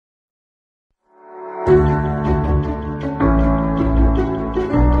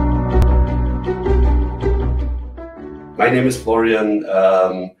My name is Florian,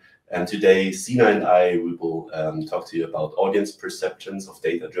 and today Sina and I we will talk to you about audience perceptions of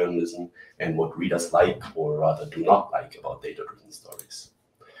data journalism and what readers like or rather do not like about data-driven stories.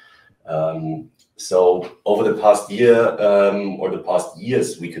 So over the past year or the past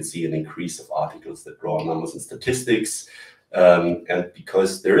years, we could see an increase of articles that draw numbers and statistics. And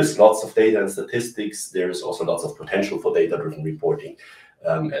because there is lots of data and statistics, there is also lots of potential for data-driven reporting,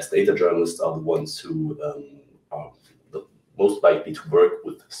 as data journalists are the ones who are the most likely to work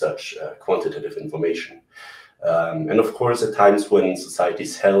with such quantitative information. And of course, at times when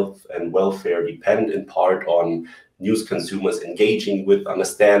society's health and welfare depend in part on news consumers engaging with,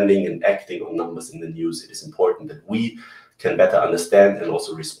 understanding and acting on numbers in the news, it is important that we can better understand and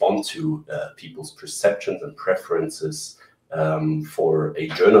also respond to people's perceptions and preferences for a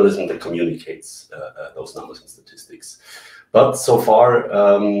journalism that communicates those numbers and statistics. But so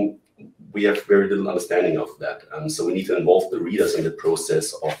far, we have very little understanding of that. So we need to involve the readers in the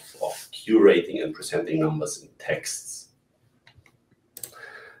process of curating and presenting numbers in texts.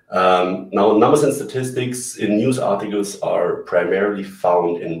 Now, numbers and statistics in news articles are primarily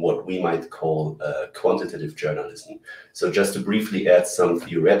found in what we might call quantitative journalism. So just to briefly add some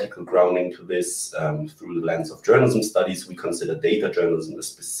theoretical grounding to this, through the lens of journalism studies, we consider data journalism a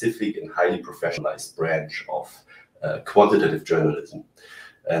specific and highly professionalized branch of quantitative journalism.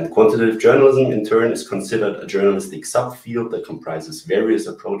 And quantitative journalism, in turn, is considered a journalistic subfield that comprises various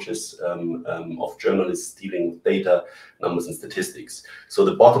approaches of journalists dealing with data, numbers, and statistics. So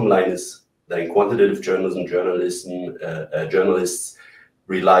the bottom line is that in quantitative journalism, journalists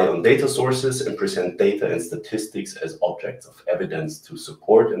rely on data sources and present data and statistics as objects of evidence to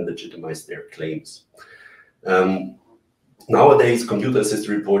support and legitimize their claims. Nowadays, computer-assisted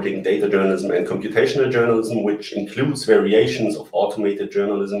reporting, data journalism, and computational journalism, which includes variations of automated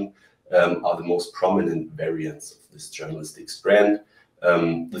journalism, are the most prominent variants of this journalistic strand.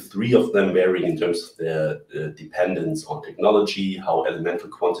 The three of them vary in terms of their dependence on technology, how elemental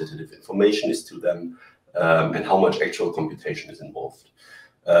quantitative information is to them, and how much actual computation is involved.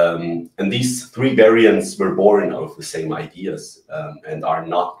 And these three variants were born out of the same ideas and are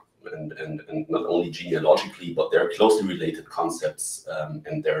not and not only genealogically, but they're closely related concepts,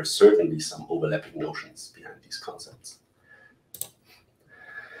 and there are certainly some overlapping notions behind these concepts.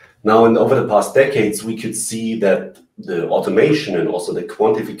 Now, over the past decades, we could see that the automation and also the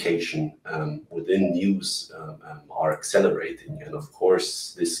quantification within news are accelerating. And of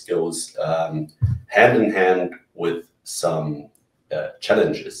course, this goes hand in hand with some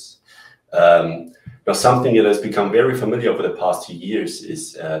challenges. Now, something that has become very familiar over the past few years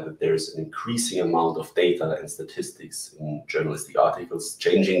is that there's an increasing amount of data and statistics in journalistic articles,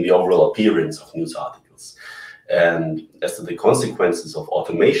 changing the overall appearance of news articles. And as to the consequences of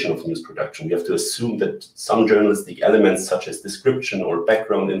automation of news production, we have to assume that some journalistic elements such as description or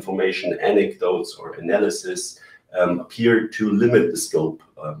background information, anecdotes or analysis appear to limit the scope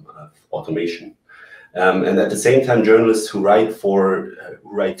of automation. And at the same time, journalists who write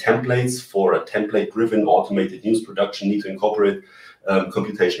templates for a template-driven automated news production need to incorporate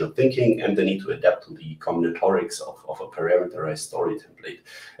computational thinking, and they need to adapt to the combinatorics of a parameterized story template.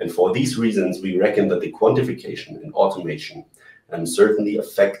 And for these reasons, we reckon that the quantification and automation certainly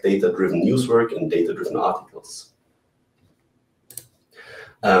affect data-driven news work and data-driven articles.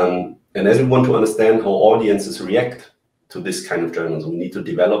 And as we want to understand how audiences react to this kind of journalism, we need to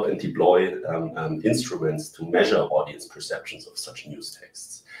develop and deploy instruments to measure audience perceptions of such news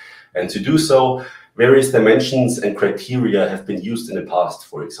texts. And to do so, various dimensions and criteria have been used in the past.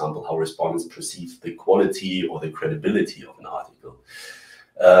 For example, how respondents perceive the quality or the credibility of an article.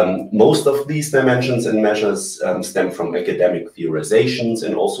 Most of these dimensions and measures stem from academic theorizations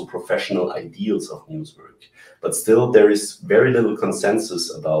and also professional ideals of news work. But still, there is very little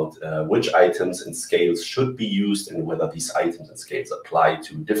consensus about which items and scales should be used and whether these items and scales apply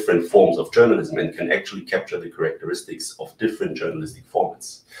to different forms of journalism and can actually capture the characteristics of different journalistic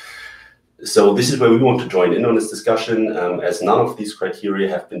formats. So this is where we want to join in on this discussion, as none of these criteria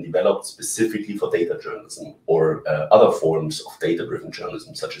have been developed specifically for data journalism or other forms of data-driven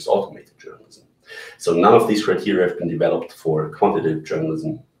journalism, such as automated journalism. So none of these criteria have been developed for quantitative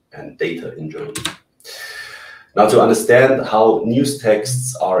journalism and data in journalism. Now, to understand how news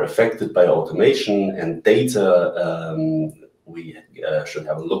texts are affected by automation and data, we should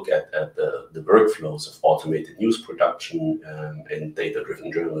have a look at the workflows of automated news production and data-driven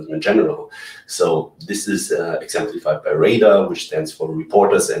journalism in general. So this is exemplified by RADAR, which stands for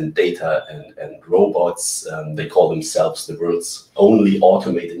Reporters and Data and Robots. They call themselves the world's only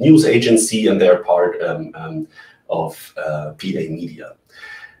automated news agency, and they're part of PA Media.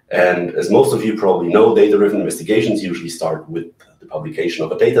 And as most of you probably know, data-driven investigations usually start with the publication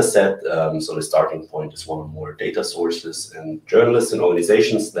of a data set. So the starting point is one or more data sources, and journalists and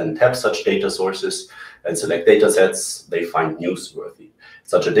organizations then tap such data sources and select data sets they find newsworthy.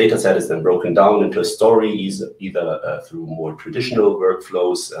 Such a data set is then broken down into a story, either through more traditional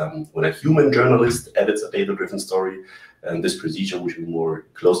workflows, when a human journalist edits a data-driven story. And this procedure would be more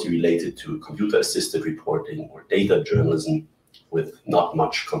closely related to computer-assisted reporting or data journalism, with not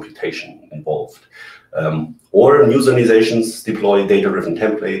much computation involved. Or news organizations deploy data-driven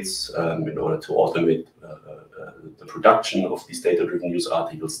templates in order to automate the production of these data-driven news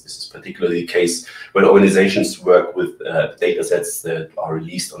articles. This is particularly the case when organizations work with data sets that are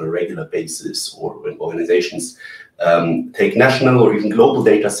released on a regular basis, or when organizations take national or even global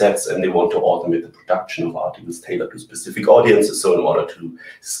data sets and they want to automate the production of articles tailored to specific audiences, so in order to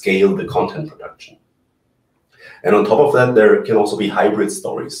scale the content production. And on top of that, there can also be hybrid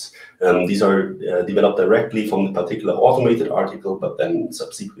stories. These are developed directly from the particular automated article, but then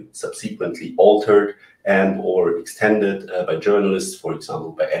subsequently altered and or extended by journalists, for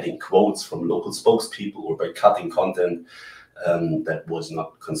example, by adding quotes from local spokespeople or by cutting content that was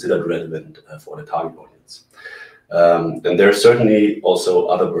not considered relevant for the target audience. And there are certainly also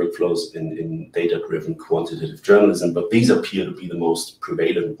other workflows in data-driven quantitative journalism, but these appear to be the most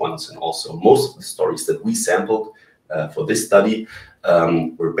prevalent ones. And also most of the stories that we sampled for this study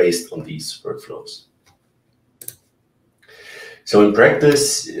were based on these workflows. So in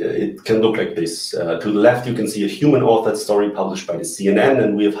practice, it can look like this. To the left, you can see a human-authored story published by the CNN,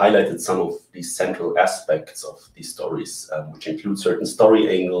 and we have highlighted some of these central aspects of these stories, which include certain story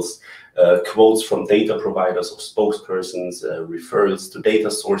angles, quotes from data providers or spokespersons, referrals to data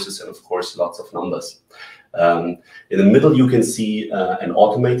sources, and of course, lots of numbers. In the middle, you can see an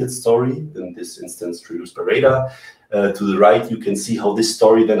automated story, in this instance produced by Radar. To the right, you can see how this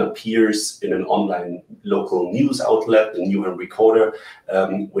story then appears in an online local news outlet, the New Recorder,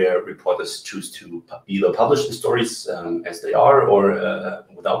 where reporters choose to either publish the stories as they are, or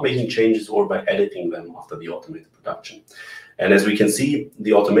without making changes, or by editing them after the automated production. And as we can see,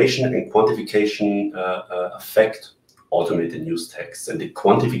 the automation and quantification affect automated news texts, and the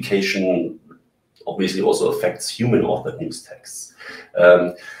quantification obviously also affects human-authored news texts.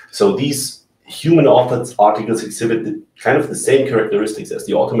 So these human-authored articles exhibit kind of the same characteristics as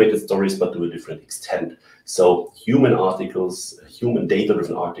the automated stories, but to a different extent. So human articles, human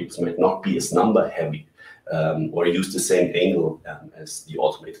data-driven articles might not be as number-heavy or use the same angle as the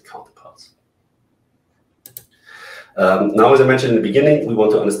automated counterparts. Now, as I mentioned in the beginning, we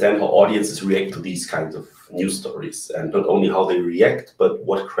want to understand how audiences react to these kinds of news stories, and not only how they react, but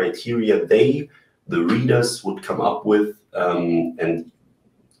what criteria they, the readers, would come up with, and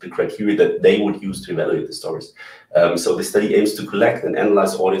the criteria that they would use to evaluate the stories. So the study aims to collect and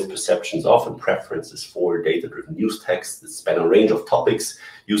analyze audience perceptions of and preferences for data-driven news texts that span a range of topics,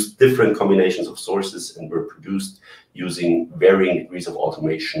 use different combinations of sources, and were produced using varying degrees of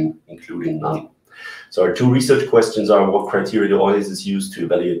automation, including none. So our two research questions are: what criteria do audiences use to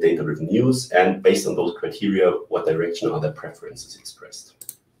evaluate data-driven news? And based on those criteria, what direction are their preferences expressed?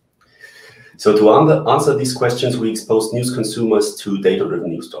 So to answer these questions, we exposed news consumers to data-driven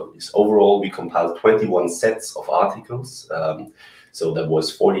news stories. Overall, we compiled 21 sets of articles. So that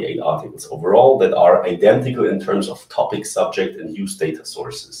was 48 articles overall that are identical in terms of topic, subject, and use data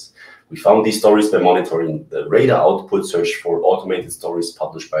sources. We found these stories by monitoring the Radar output search for automated stories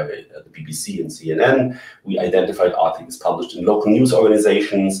published by the BBC and CNN. We identified articles published in local news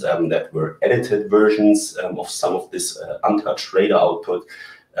organizations that were edited versions of some of this untouched Radar output.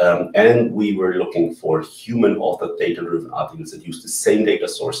 And we were looking for human-authored data-driven articles that use the same data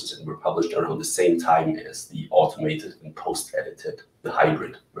sources and were published around the same time as the automated and post-edited, the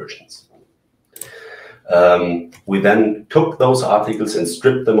hybrid versions. We then took those articles and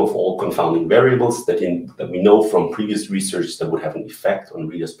stripped them of all confounding variables that we know from previous research that would have an effect on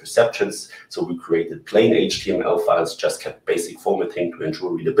readers' perceptions. So we created plain HTML files, just kept basic formatting to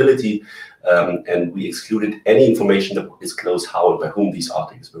ensure readability, and we excluded any information that would disclose how and by whom these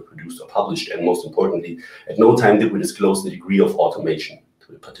articles were produced or published. And most importantly, at no time did we disclose the degree of automation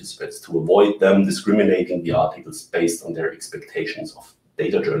to the participants, to avoid them discriminating the articles based on their expectations of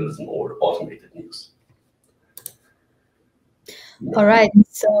data journalism or automated news. All right,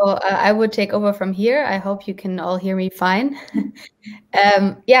 so I would take over from here. I hope you can all hear me fine.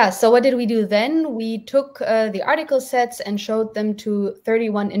 Yeah, so what did we do then? We took the article sets and showed them to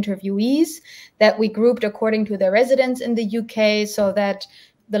 31 interviewees that we grouped according to their residence in the UK, so that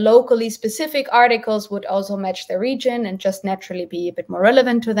the locally specific articles would also match their region and just naturally be a bit more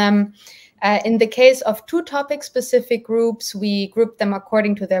relevant to them. In the case of two topic-specific groups, we grouped them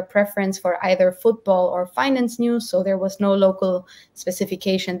according to their preference for either football or finance news, so there was no local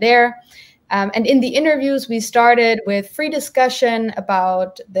specification there. And in the interviews, we started with free discussion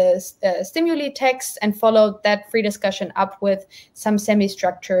about the stimuli text and followed that free discussion up with some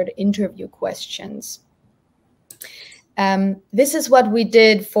semi-structured interview questions. This is what we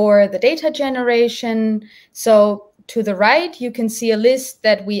did for the data generation. So to the right, you can see a list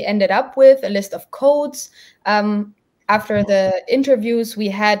that we ended up with, a list of codes. After the interviews, we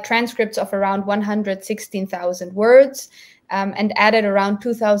had transcripts of around 116,000 words and added around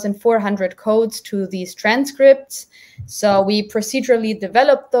 2,400 codes to these transcripts. So we procedurally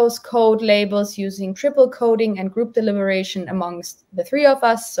developed those code labels using triple coding and group deliberation amongst the three of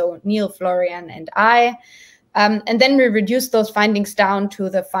us, so Neil, Florian, and I. And then we reduced those findings down to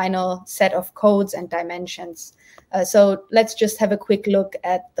the final set of codes and dimensions. So let's just have a quick look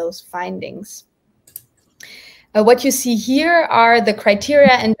at those findings. What you see here are the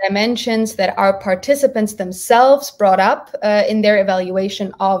criteria and dimensions that our participants themselves brought up in their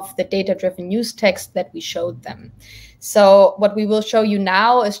evaluation of the data-driven news text that we showed them. So what we will show you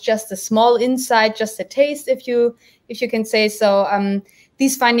now is just a small insight, just a taste, if you can say so.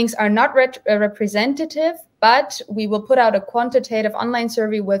 These findings are not representative, but we will put out a quantitative online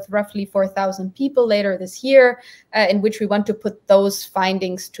survey with roughly 4,000 people later this year, in which we want to put those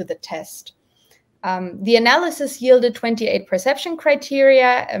findings to the test. The analysis yielded 28 perception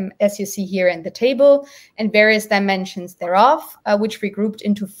criteria, as you see here in the table, and various dimensions thereof, which we grouped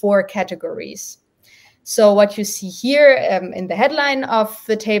into 4 categories. So what you see here in the headline of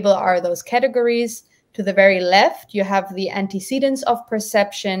the table are those categories. To the very left, you have the antecedents of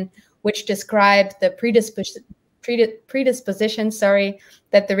perception, which describe the predisposition,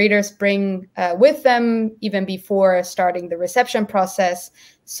 that the readers bring with them even before starting the reception process.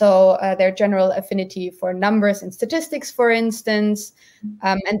 So their general affinity for numbers and statistics, for instance.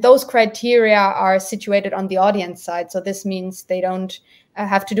 And those criteria are situated on the audience side. So this means they don't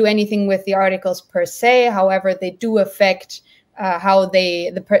have to do anything with the articles per se. However, they do affect how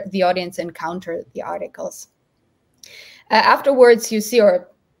the audience encounter the articles. Afterwards, you see, or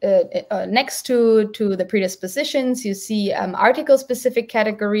next to the predispositions, you see article-specific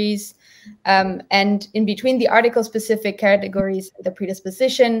categories, and in between the article-specific categories and the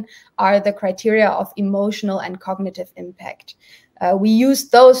predisposition are the criteria of emotional and cognitive impact. We use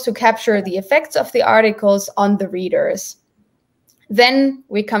those to capture the effects of the articles on the readers. Then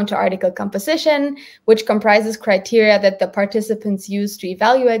we come to article composition, which comprises criteria that the participants use to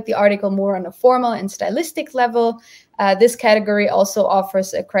evaluate the article more on a formal and stylistic level. This category also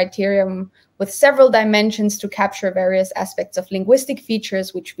offers a criterion with several dimensions to capture various aspects of linguistic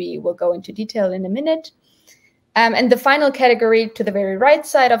features, which we will go into detail in a minute. And the final category to the very right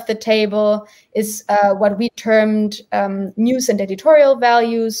side of the table is what we termed news and editorial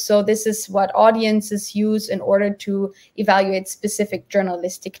values. So this is what audiences use in order to evaluate specific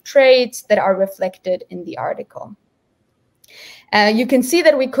journalistic traits that are reflected in the article. You can see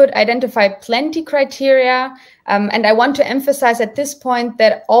that we could identify plenty criteria, and I want to emphasize at this point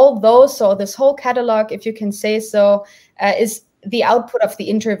that all those, so this whole catalog, if you can say so, is the output of the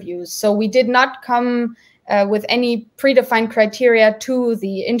interviews. So we did not come with any predefined criteria to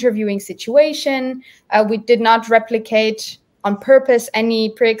the interviewing situation. We did not replicate on purpose any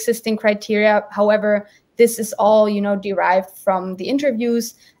pre-existing criteria. However, this is all, derived from the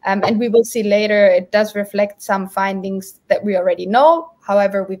interviews. And we will see later, it does reflect some findings that we already know.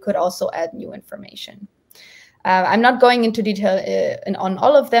 However, we could also add new information. I'm not going into detail on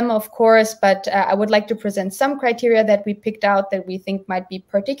all of them, of course, but I would like to present some criteria that we picked out that we think might be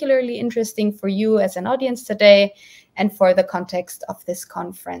particularly interesting for you as an audience today and for the context of this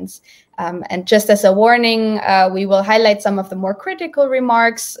conference. And just as a warning, we will highlight some of the more critical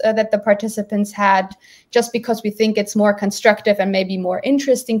remarks that the participants had, just because we think it's more constructive and maybe more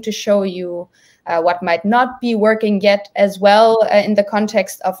interesting to show you what might not be working yet as well in the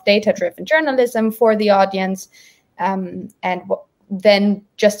context of data-driven journalism for the audience, and then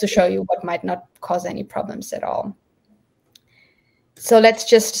just to show you what might not cause any problems at all. So let's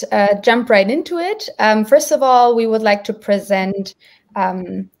just jump right into it. First of all, we would like to present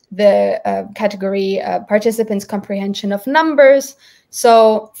the category participants' comprehension of numbers.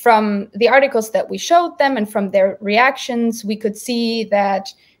 So from the articles that we showed them and from their reactions, we could see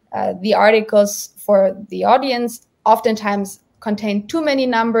that the articles for the audience oftentimes contained too many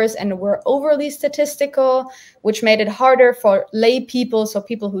numbers and were overly statistical, which made it harder for lay people, so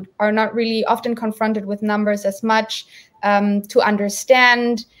people who are not really often confronted with numbers as much, to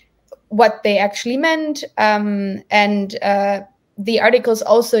understand what they actually meant. And the articles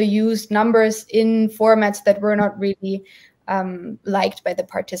also used numbers in formats that were not really liked by the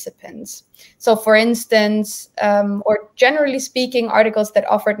participants. So for instance, or generally speaking, articles that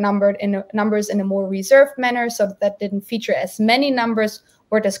offered numbers in a more reserved manner, so that didn't feature as many numbers,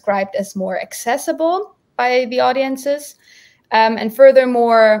 were described as more accessible by the audiences. And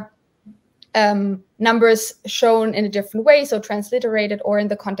furthermore, numbers shown in a different way, so transliterated or in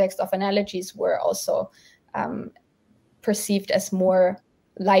the context of analogies, were also perceived as more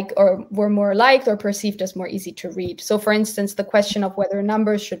were more liked or perceived as more easy to read. So for instance, the question of whether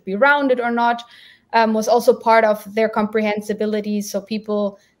numbers should be rounded or not was also part of their comprehensibility. So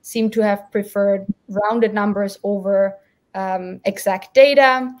people seem to have preferred rounded numbers over exact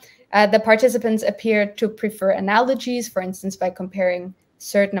data. The participants appeared to prefer analogies, for instance, by comparing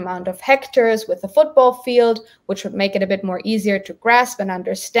certain amount of hectares with a football field, which would make it a bit more easier to grasp and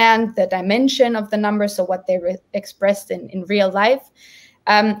understand the dimension of the numbers, so what they expressed in real life.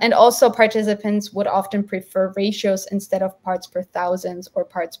 And also participants would often prefer ratios instead of parts per thousands or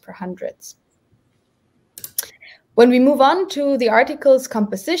parts per hundreds. When we move on to the article's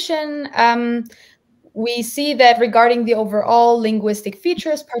composition, we see that regarding the overall linguistic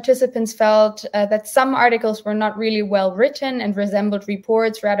features, participants felt that some articles were not really well written and resembled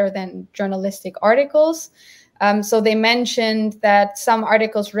reports rather than journalistic articles. So they mentioned that some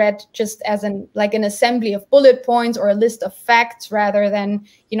articles read just as an assembly of bullet points or a list of facts rather than,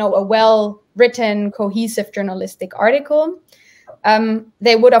 a well-written, cohesive journalistic article.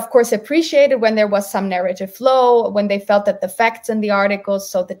 They would, of course, appreciate it when there was some narrative flow, when they felt that the facts in the articles,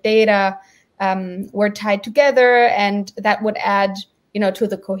 so the data, were tied together, and that would add, to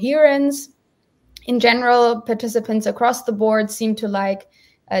the coherence. In general, participants across the board seem to like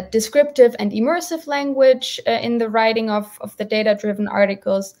descriptive and immersive language in the writing of the data-driven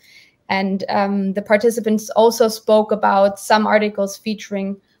articles. And the participants also spoke about some articles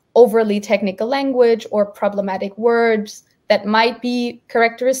featuring overly technical language or problematic words that might be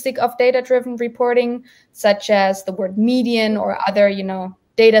characteristic of data-driven reporting, such as the word median or other,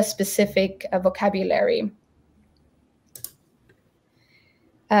 data-specific vocabulary.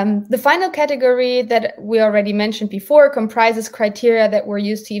 The final category that we already mentioned before comprises criteria that were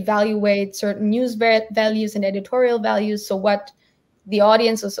used to evaluate certain news values and editorial values, so what the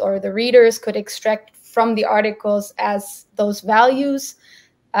audiences or the readers could extract from the articles as those values.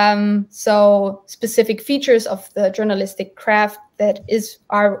 So specific features of the journalistic craft that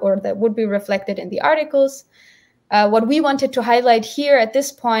would be reflected in the articles. What we wanted to highlight here at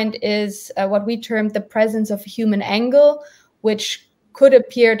this point is what we termed the presence of a human angle, which could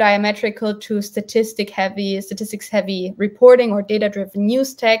appear diametrical to statistics-heavy reporting or data-driven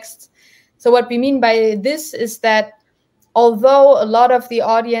news texts. So what we mean by this is that although a lot of the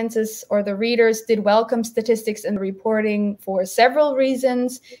audiences or the readers did welcome statistics and reporting for several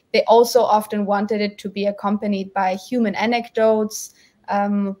reasons, they also often wanted it to be accompanied by human anecdotes,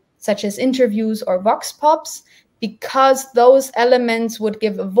 such as interviews or vox pops, because those elements would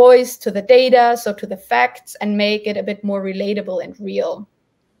give a voice to the data, so to the facts, and make it a bit more relatable and real.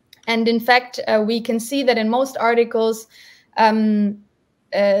 And in fact, we can see that in most articles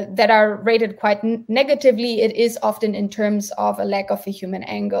that are rated quite negatively, it is often in terms of a lack of a human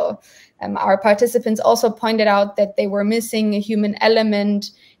angle. Our participants also pointed out that they were missing a human element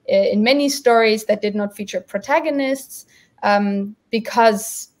in many stories that did not feature protagonists,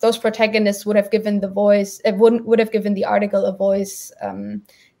 because those protagonists would have given would have given the article a voice,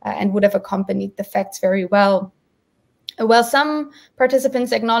 and would have accompanied the facts very well. While some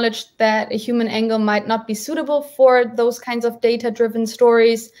participants acknowledged that a human angle might not be suitable for those kinds of data-driven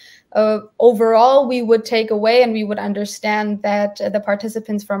stories, overall we would take away and we would understand that the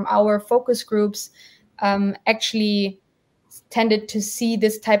participants from our focus groups actually tended to see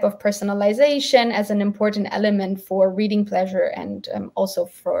this type of personalization as an important element for reading pleasure and also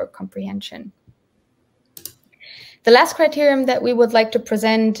for comprehension. The last criterion that we would like to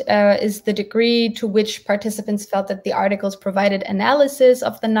present is the degree to which participants felt that the articles provided analysis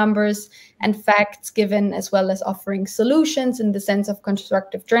of the numbers and facts given, as well as offering solutions in the sense of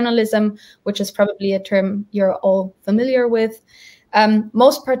constructive journalism, which is probably a term you're all familiar with.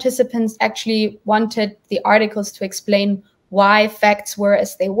 Most participants actually wanted the articles to explain why facts were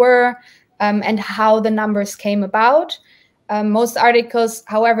as they were, and how the numbers came about. Most articles,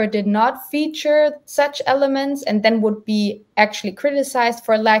 however, did not feature such elements and then would be actually criticized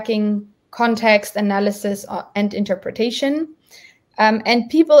for lacking context, analysis, and interpretation. And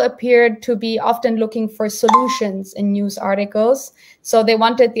people appeared to be often looking for solutions in news articles. So they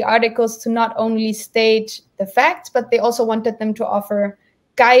wanted the articles to not only state the facts, but they also wanted them to offer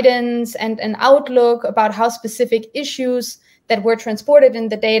guidance and an outlook about how specific issues that were transported in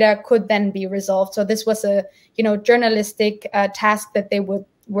the data could then be resolved. So this was a journalistic task that they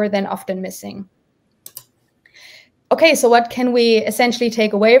were then often missing. Okay, so what can we essentially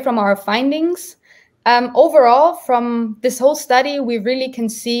take away from our findings? Overall, from this whole study, we really can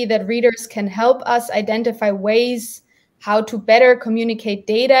see that readers can help us identify ways how to better communicate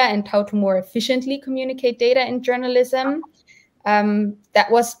data and how to more efficiently communicate data in journalism.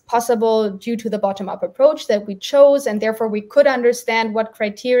 That was possible due to the bottom-up approach that we chose, and therefore we could understand what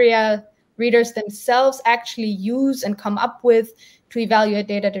criteria readers themselves actually use and come up with to evaluate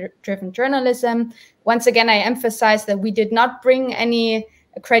data-driven journalism. Once again, I emphasize that we did not bring any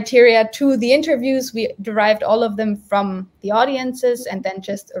criteria to the interviews. We derived all of them from the audiences and then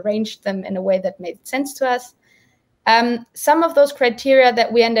just arranged them in a way that made sense to us. Some of those criteria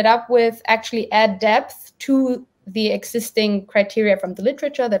that we ended up with actually add depth to the existing criteria from the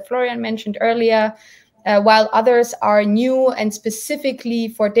literature that Florian mentioned earlier, while others are new and specifically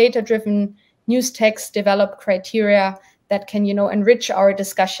for data-driven news text developed criteria that can, enrich our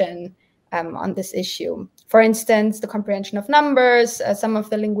discussion on this issue. For instance, the comprehension of numbers, some of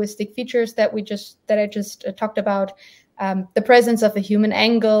the linguistic features that I just talked about, the presence of a human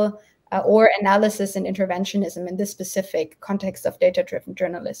angle, or analysis and interventionism in this specific context of data-driven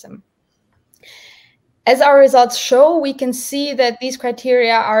journalism. As our results show, we can see that these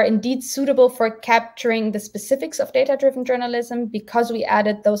criteria are indeed suitable for capturing the specifics of data-driven journalism because we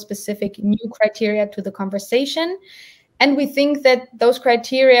added those specific new criteria to the conversation. And we think that those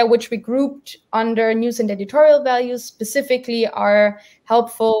criteria, which we grouped under news and editorial values, specifically are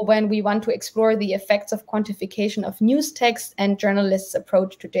helpful when we want to explore the effects of quantification of news text and journalists'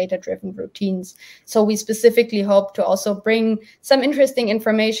 approach to data-driven routines. So we specifically hope to also bring some interesting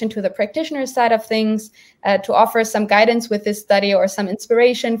information to the practitioner side of things, to offer some guidance with this study or some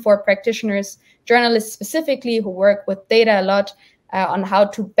inspiration for practitioners, journalists specifically who work with data a lot, on how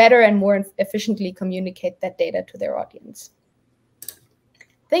to better and more efficiently communicate that data to their audience.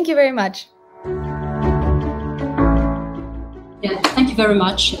 Thank you very much. Yeah, thank you very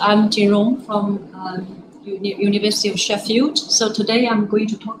much. I'm Jin Rong from University of Sheffield. So today I'm going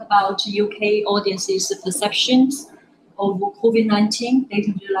to talk about UK audiences' perceptions of COVID-19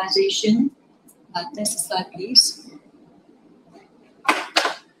 data visualization. Next slide, please.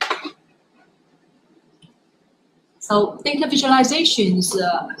 So data visualizations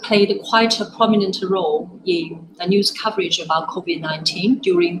played quite a prominent role in the news coverage about COVID-19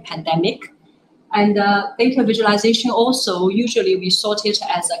 during pandemic. And data visualization also, usually we sort it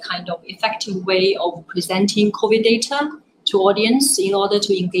as a kind of effective way of presenting COVID data to audience in order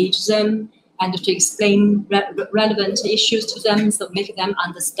to engage them and to explain relevant issues to them, so make them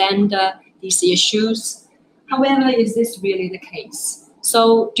understand these issues. However, is this really the case?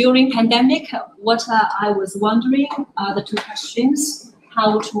 So during pandemic, what I was wondering are the two questions: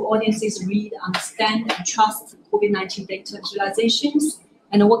 how do audiences read, understand, and trust COVID-19 data visualizations,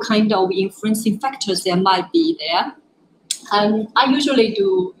 and what kind of influencing factors there might be there. I usually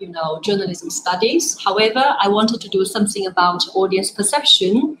do, journalism studies. However, I wanted to do something about audience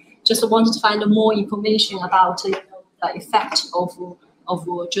perception. Just wanted to find more information about the effect of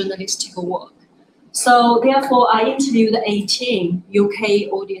journalistic work. So therefore, I interviewed 18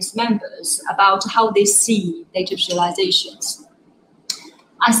 UK audience members about how they see data visualizations.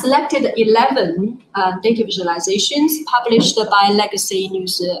 I selected 11 data visualizations published by Legacy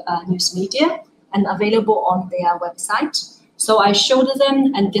News Media and available on their website. So I showed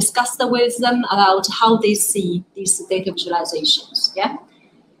them and discussed with them about how they see these data visualizations. Yeah.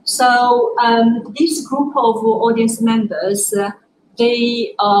 So this group of audience members,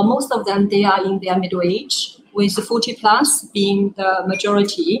 most of them, they are in their middle age, with 40 plus being the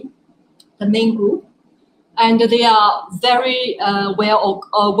majority, the main group. And they are very well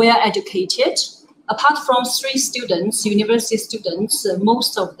educated. Apart from 3 students, university students,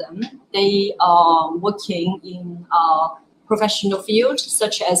 most of them, they are working in professional fields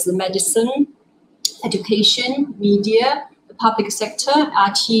such as medicine, education, media, the public sector,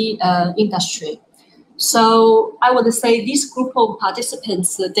 IT industry. So I would say this group of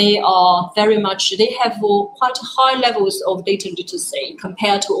participants, they have quite high levels of data literacy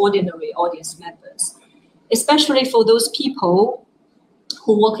compared to ordinary audience members, especially for those people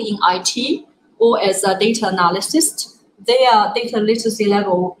who work in IT or as a data analyst. Their data literacy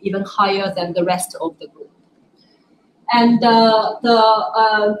level even higher than the rest of the group. And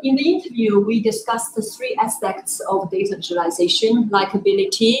in the interview, we discussed the 3 aspects of data visualization: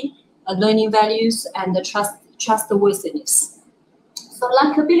 likability, learning values, and the trustworthiness. So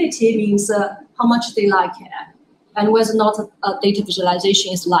likability means how much they like it, and whether or not data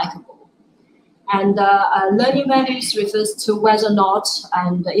visualization is likable. And learning values refers to whether or not,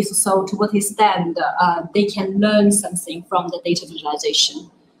 and if so, to what extent they can learn something from the data visualization.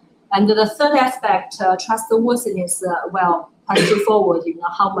 And the third aspect, trustworthiness, well, quite straightforward,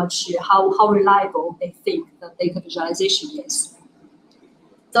 how reliable they think the data visualization is.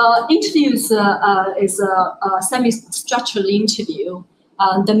 The interviews is a semi-structured interview.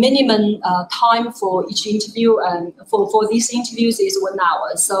 The minimum time for each interview and for these interviews is 1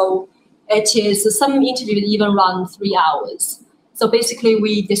 hour. So it is, some interviews even run 3 hours. So basically,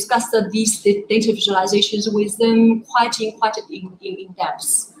 we discussed these data visualizations with them quite in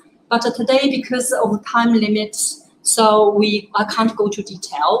depth. But today, because of time limits, so I can't go to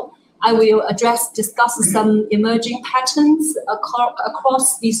detail. I will discuss some emerging patterns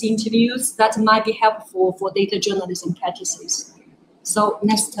across these interviews that might be helpful for data journalism practices. So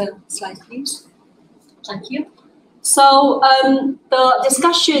next slide, please. Thank you. So the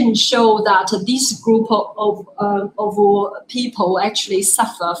discussion showed that this group of people actually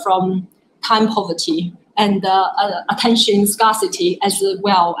suffer from time poverty and attention scarcity, as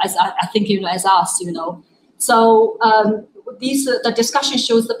well as I think as us, So the discussion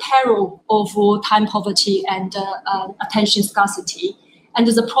shows the peril of time poverty and attention scarcity, and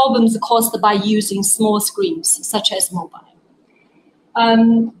the problems caused by using small screens such as mobile.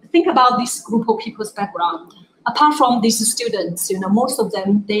 Think about this group of people's background. Apart from these students, most of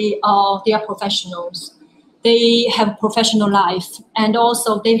them they are professionals. They have professional life, and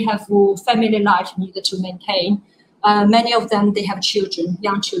also they have family life needed to maintain. Many of them, they have children,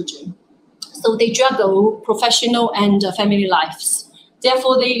 young children. So they juggle professional and family lives.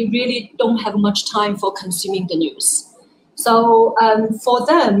 Therefore, they really don't have much time for consuming the news. So for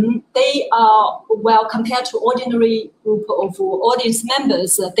them, they are, well, compared to ordinary group of audience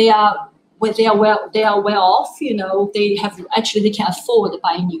members, they are well off. They can afford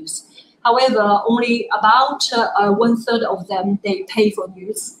buying news. However, only about 1/3 of them they pay for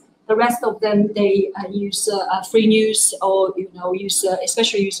news. The rest of them they use free news, or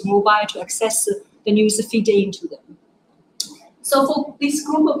especially use mobile to access the news feed into them. So for this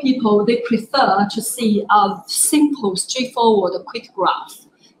group of people, they prefer to see a simple, straightforward, quick graph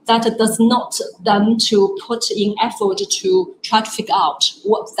that does not them to put in effort to try to figure out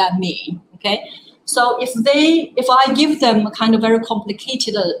what that means. Okay. So if I give them a kind of very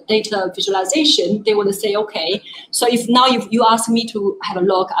complicated data visualization, they will say, okay, so if you ask me to have a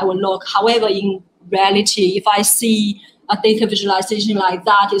look, I will look. However, in reality, if I see a data visualization like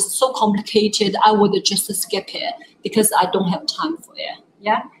that is so complicated, I would just skip it because I don't have time for it.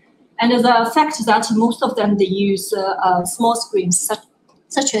 Yeah. And the fact that most of them, they use small screens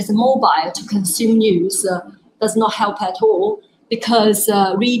such as mobile to consume news does not help at all, because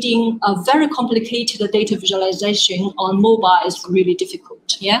reading a very complicated data visualization on mobile is really difficult.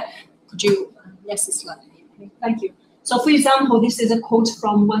 Yeah, could you next slide? Okay, thank you. So, for example, this is a quote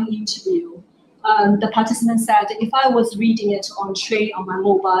from one interview. The participant said, "If I was reading it on train on my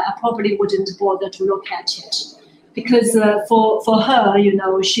mobile, I probably wouldn't bother to look at it, because for her,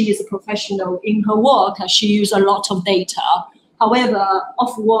 she is a professional in her work. She uses a lot of data. However,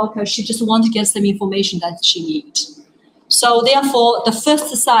 off work, she just wants to get some information that she needs." So therefore, the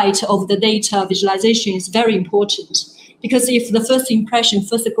first sight of the data visualization is very important, because if the first impression,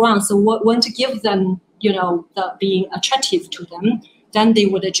 first glance, want to give them, being attractive to them, then they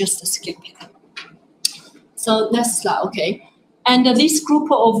would just skip it. So next slide, okay. And this group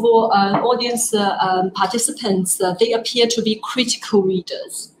of audience participants, they appear to be critical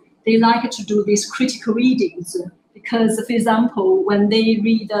readers. They like to do these critical readings. Because, for example, when they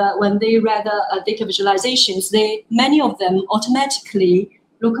read data visualizations, many of them automatically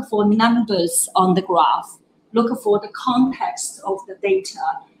look for numbers on the graph, look for the context of the data,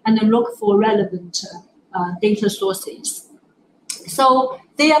 and then look for relevant data sources. So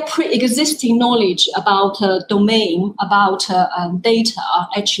their pre-existing knowledge about domain, about data,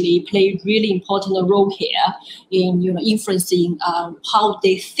 actually play a really important role here in influencing how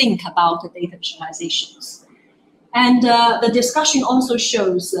they think about the data visualizations. And the discussion also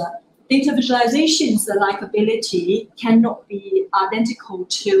shows data visualization's likability cannot be identical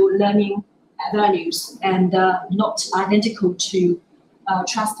to learning values and not identical to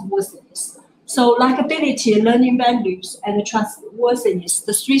trustworthiness. So likability, learning values, and trustworthiness,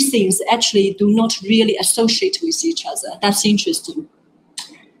 the 3 things actually do not really associate with each other. That's interesting.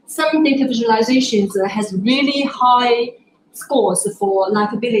 some data visualizations has really high scores for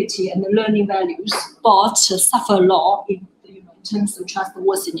likability and learning values, but suffer a lot in terms of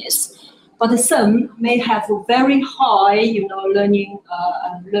trustworthiness. But some may have very high, learning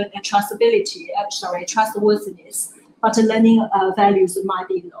trustworthiness, but learning values might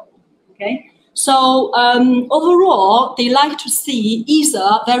be low. Okay, so overall, they like to see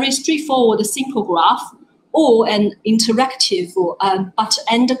either very straightforward, simple graph, or an interactive,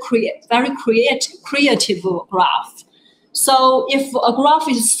 very creative graph. So if a graph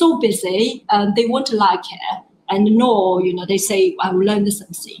is so busy, they won't like it, and they say, I will learn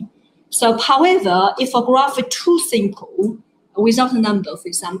something. So, however, if a graph is too simple, without a number, for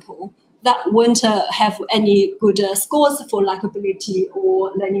example, that won't have any good scores for likability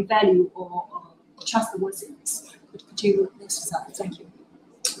or learning value or trustworthiness. Could you next slide? Thank you.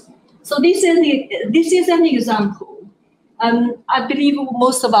 So this is an example. I believe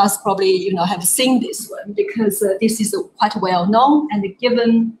most of us probably have seen this one because this is quite well known, and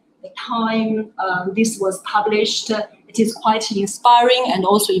given the time this was published, it is quite inspiring and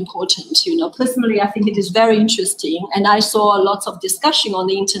also important. Personally, I think it is very interesting, and I saw lots of discussion on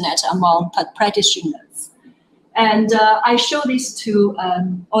the internet among practitioners. And I show this to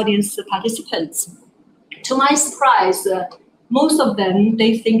audience participants. To my surprise, most of them,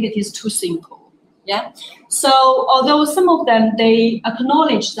 they think it is too simple. Yeah. So although some of them, they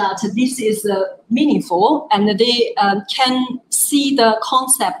acknowledge that this is meaningful and they can see the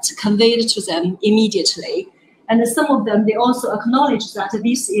concept conveyed to them immediately. And some of them, they also acknowledge that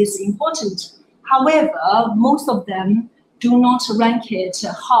this is important. However, most of them do not rank it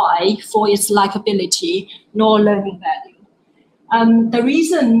high for its likability nor learning value.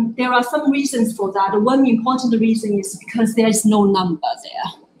 There are some reasons for that. One important reason is because there is no number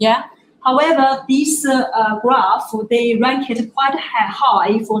there. Yeah. However, this graph, they rank it quite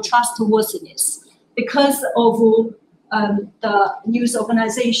high for trustworthiness because of the news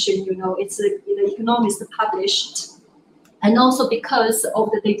organization, it's the Economist published, and also because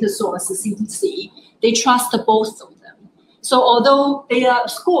of the data source, CDC, they trust both of them. So although their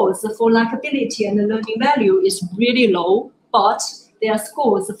scores for likability and learning value is really low, but their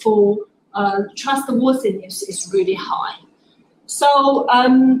scores for trustworthiness is really high. So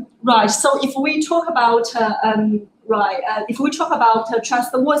so if we talk about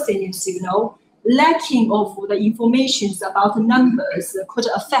trustworthiness, lacking of the information about the numbers could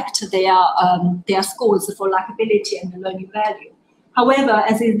affect their scores for likability and learning value. However,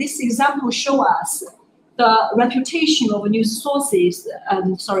 as this example shows us, the reputation of news sources,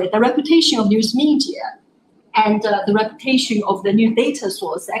 the reputation of news media, and the reputation of the new data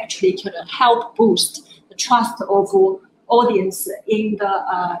source actually can help boost the trust of audience in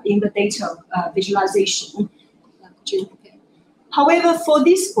the data visualization. However, for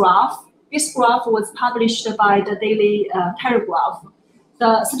this graph was published by the Daily Telegraph.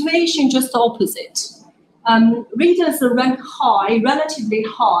 The situation just opposite. Readers rank high, relatively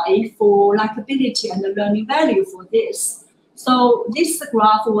high for likability and learning value for this. So this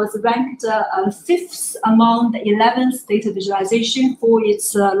graph was ranked 5th among the 11th data visualization for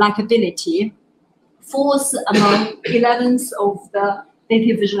its likability, 4th among 11th of the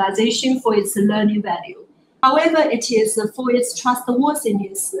data visualization for its learning value. However, it is for its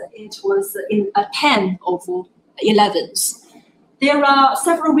trustworthiness, it was in a 10 of 11th. There are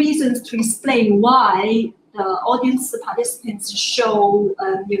several reasons to explain why the audience participants show,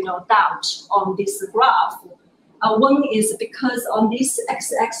 doubt on this graph. One is because on this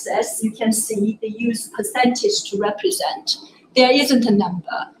x-axis, you can see they use percentage to represent. There isn't a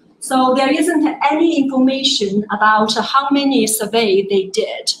number. So there isn't any information about how many survey they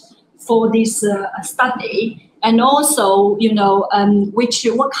did for this study, and also,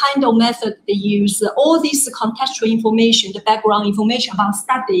 what kind of method they use. All this contextual information, the background information about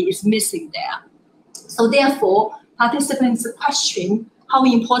study is missing there. So therefore, participants question how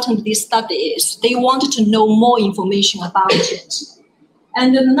important this study is. They wanted to know more information about it.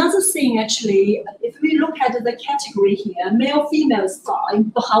 And another thing, actually, if we look at the category here, male, female is fine,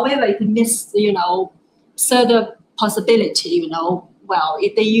 but however, it missed, certain possibility, well,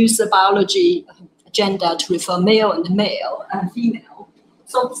 if they use the biology gender to refer male and male and female.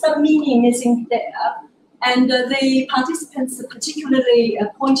 So some meaning missing there. And the participants particularly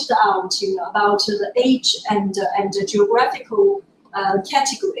pointed out, about the age and the geographical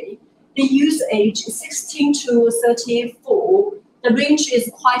category. They use age 16 to 34. The range is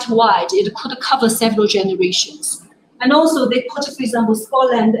quite wide. It could cover several generations. And also they put, for example,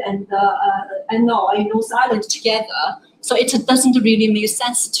 Scotland and North Ireland together. So it doesn't really make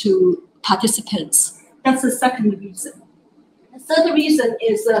sense to participants. That's the second reason. The third reason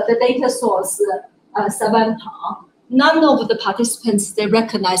is the data source, Savanta. None of the participants, they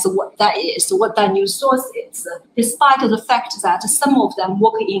recognize what that is, what that news source is, despite the fact that some of them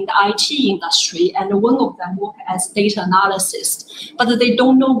work in the IT industry and one of them work as data analyst, but they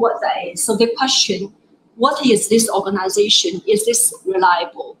don't know what that is. So they question, what is this organization? Is this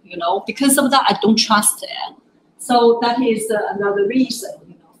reliable? You know, because of that, I don't trust it. So that is another reason,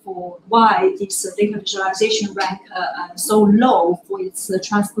 you know, for why this data visualization rank so low for its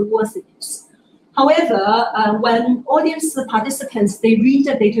trustworthiness. However, when audience participants, they read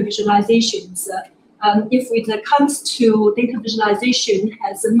the data visualizations, if it comes to data visualization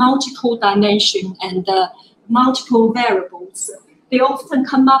has a multiple dimension and multiple variables, they often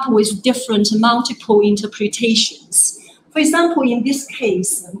come up with different multiple interpretations. For example, in this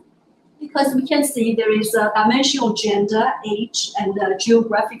case, because we can see there is a dimension of gender, age, and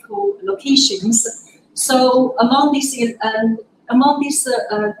geographical locations. So among these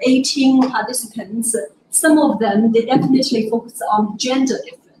 18 participants, some of them, they definitely focus on gender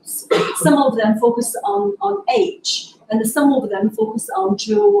difference. Some of them focus on age, and some of them focus on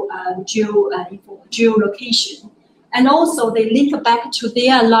geolocation. And also they link back to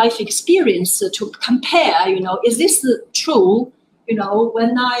their life experience to compare, you know, is this true? You know,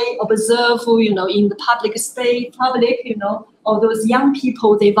 when I observe, you know, in the public space, you know, all those young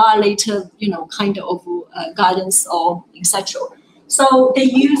people, they violate, you know, kind of guidance or etc. So they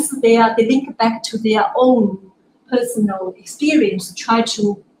link back to their own personal experience to try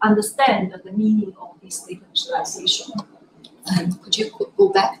to understand the meaning of this data visualization. Could you go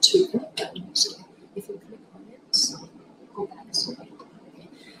back to, if you click on it, go back.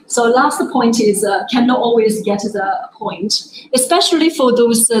 So last point is cannot always get the point, especially for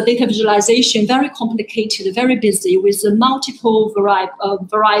those data visualization, very complicated, very busy with multiple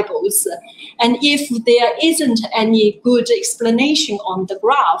variables. And if there isn't any good explanation on the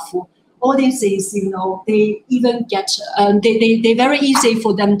graph, audiences, you know, they even get, they very easy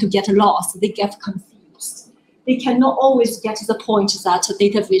for them to get lost, they get confused. They cannot always get to the point that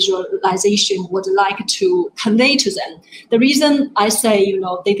data visualization would like to convey to them. The reason I say, you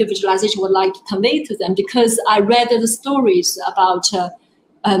know, data visualization would like to convey to them, because I read the stories about,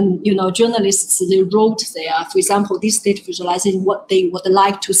 you know, journalists, they wrote there, for example, this data visualization, what they would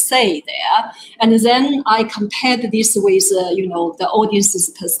like to say there. And then I compared this with, you know, the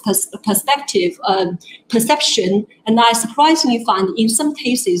audience's perspective, perception. And I surprisingly find in some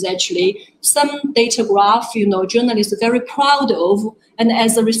cases, actually, some data graph, you know, journalists are very proud of. And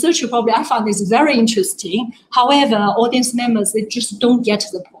as a researcher, probably I found this very interesting. However, audience members, they just don't get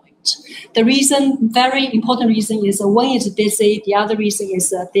the point. The reason, very important reason, is one is busy. The other reason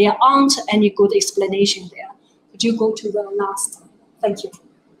is there aren't any good explanation there. Could you go to the last? Thank you.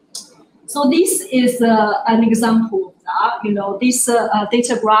 So this is an example of that. You know, this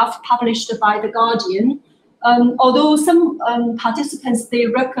data graph published by The Guardian. Although some participants, they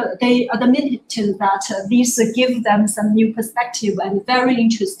admitted that these give them some new perspective and very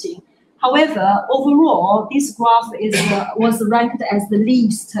interesting. However, overall, this graph was ranked as the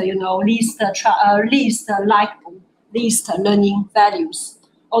least, you know, least likable, least learning values.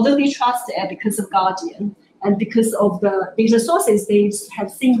 Although they trust it because of Guardian and because of the data sources, they have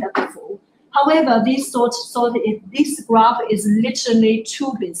seen that before. However, this graph is literally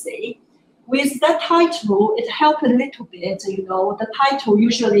too busy. With that title, it helped a little bit. You know, the title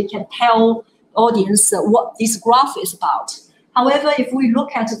usually can tell audience what this graph is about. However, if we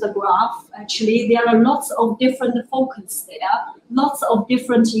look at the graph, actually, there are lots of different focus there, lots of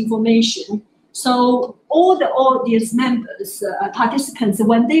different information. So all the audience members, participants,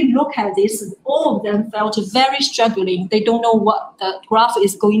 when they look at this, all of them felt very struggling. They don't know what the graph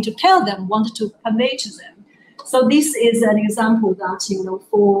is going to tell them, want to convey to them. So this is an example that, you know,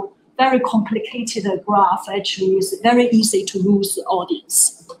 for very complicated graph, actually, is very easy to lose the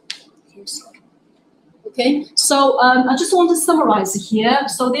audience. Okay, so I just want to summarize here.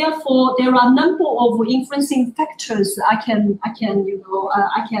 So therefore, there are a number of influencing factors I can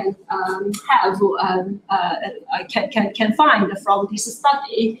find from this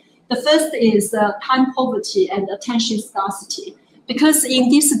study. The first is time poverty and attention scarcity, because in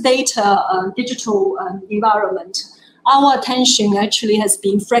this digital environment, our attention actually has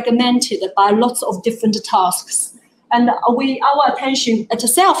been fragmented by lots of different tasks. And our attention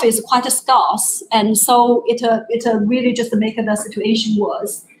itself is quite scarce, and so it really just makes the situation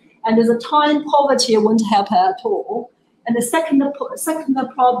worse. And the time poverty won't help at all. And the second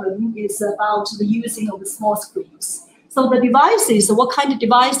problem is about the using of the small screens. So the devices, what kind of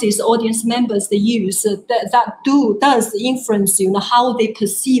devices audience members they use, does influence, how they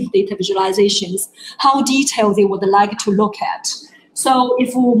perceive data visualizations, how detailed they would like to look at. So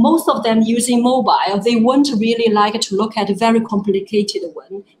if most of them using mobile, they won't really like to look at a very complicated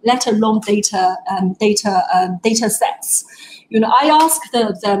one, let alone data sets. I asked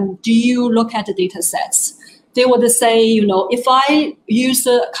them, do you look at the data sets? They would say, if I use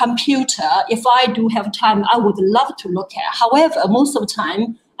a computer, if I do have time, I would love to look at. However, most of the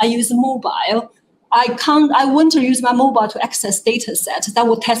time I use mobile. I want to use my mobile to access data sets that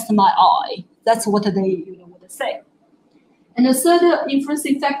will test my eye. That's what they would say. And the third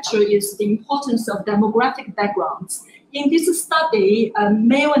influencing factor is the importance of demographic backgrounds. In this study,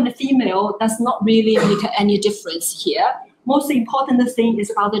 male and female does not really make any difference here. Most important thing is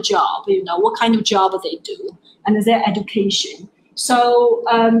about the job, what kind of job they do and their education. So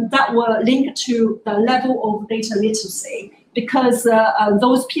that will link to the level of data literacy, because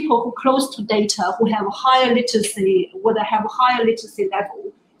those people who close to data, who have higher literacy, would have a higher literacy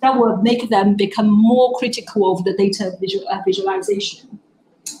level, that will make them become more critical of the data visualization.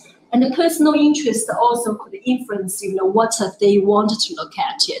 And the personal interest also could influence, what they want to look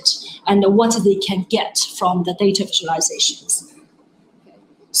at it and what they can get from the data visualizations.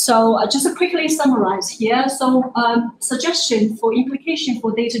 So just to quickly summarize here. So suggestion for implication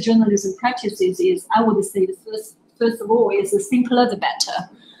for data journalism practices is, I would say, first of all, is the simpler the better.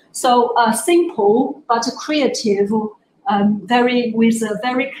 So simple but creative, with a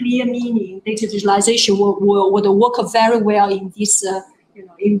very clear meaning, data visualization would work very well in this.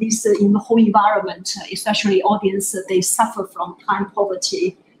 In the whole environment, especially audience, they suffer from time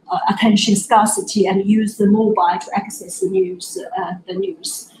poverty, attention scarcity, and use the mobile to access the news.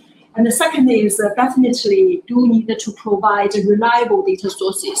 And the second is definitely do need to provide reliable data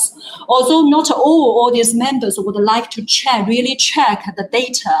sources. Although not all audience members would like to really check the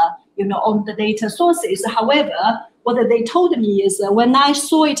data, on the data sources. However, what they told me is when I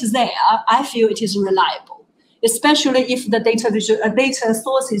saw it there, I feel it is reliable. Especially if the data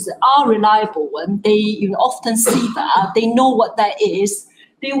sources are reliable, and they often see that, they know what that is,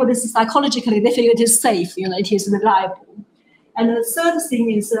 they would psychologically, they feel it is safe, it is reliable. And the third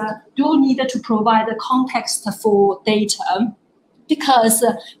thing is do need to provide a context for data, because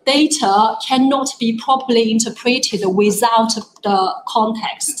data cannot be properly interpreted without the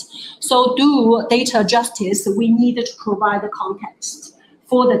context. So do data justice, we need to provide the context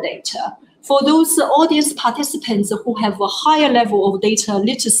for the data. For those audience participants who have a higher level of data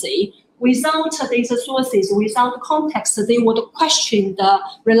literacy, without data sources, without context, they would question the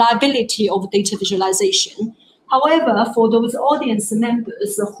reliability of data visualization. However, for those audience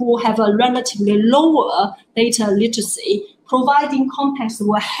members who have a relatively lower data literacy, providing context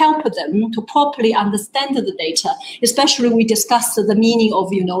will help them to properly understand the data. Especially we discussed the meaning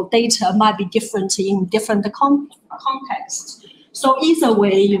of data might be different in different contexts. So either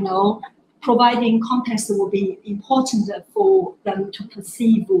way, providing context will be important for them to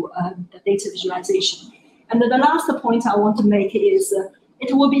perceive the data visualization. And the last point I want to make is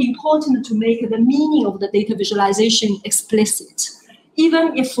it will be important to make the meaning of the data visualization explicit.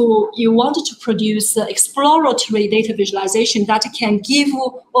 Even if you wanted to produce exploratory data visualization that can give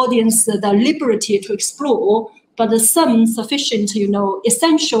audience the liberty to explore, but some sufficient,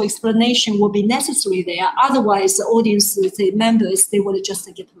 essential explanation will be necessary there. Otherwise, the audience, the members, they would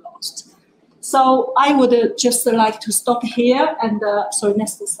just get lost. So I would just like to stop here and, sorry,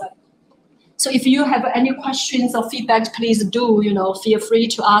 next slide. So if you have any questions or feedback, please do, feel free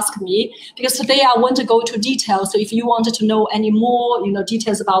to ask me, because today I want to go to details. So if you wanted to know any more,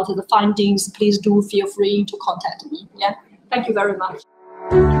 details about the findings, please do feel free to contact me. Yeah, thank you very much.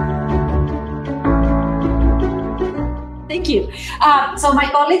 Thank you. So my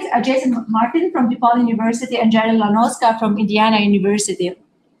colleagues are Jason Martin from DePaul University and Jared Lanoska from Indiana University.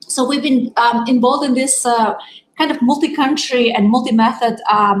 So we've been involved in this kind of multi-country and multi-method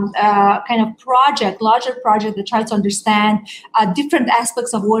kind of project, larger project that tries to understand different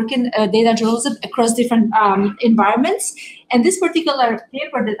aspects of working data journalism across different environments. And this particular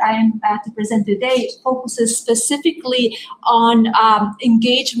paper that I am to present today focuses specifically on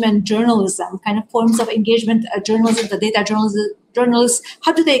engagement journalism, kind of forms of engagement journalism, the data journalists,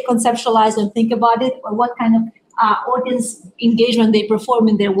 how do they conceptualize and think about it, or what kind of audience engagement they perform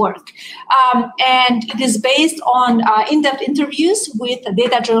in their work. And it is based on in-depth interviews with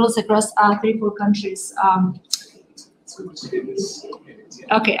data journalists across 3-4 countries.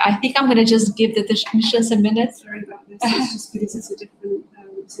 Okay, I think I'm going to just give the technicians a minute. Sorry about this. It's just because it's a different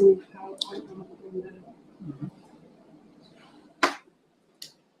thing.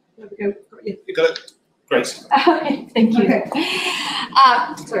 There we go. Got you. You got it? Great. Great. Okay, thank you. Okay.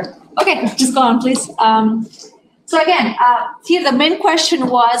 Sorry. Okay, just go on, please. So again, here the main question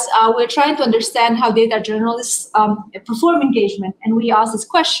was, we're trying to understand how data journalists perform engagement. And we asked this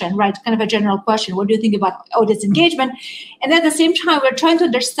question, right, kind of a general question. What do you think about audience engagement? And at the same time, we're trying to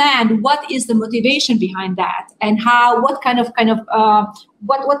understand what is the motivation behind that, and what type of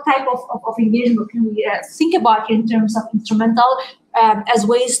engagement can we think about in terms of instrumental as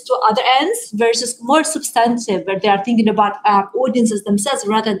ways to other ends versus more substantive, where they are thinking about audiences themselves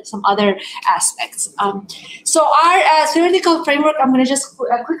rather than some other aspects. So our theoretical framework, I'm going to just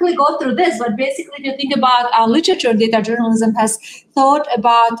quickly go through this, but basically if you think about literature, data journalism has thought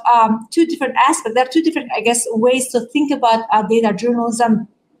about two different aspects. There are two different, I guess, ways to think about data journalism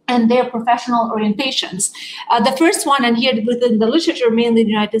and their professional orientations. The first one, and here within the literature, mainly in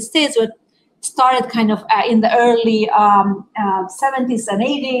the United States, what started kind of in the early 70s and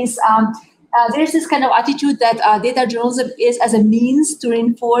 80s. There's this kind of attitude that data journalism is as a means to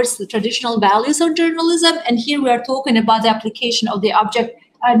reinforce the traditional values of journalism. And here we are talking about the application of the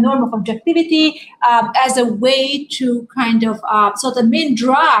norm of objectivity as a way to kind of, so the main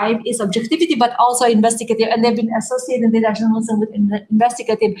drive is objectivity, but also investigative, and they've been associating data journalism with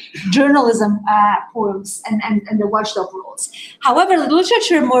investigative journalism forms and the watchdog roles. However, the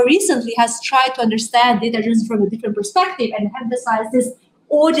literature more recently has tried to understand data journalism from a different perspective and emphasize this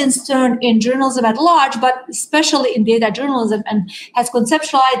audience turn in journalism at large, but especially in data journalism, and has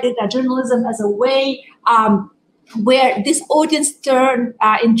conceptualized data journalism as a way where this audience turn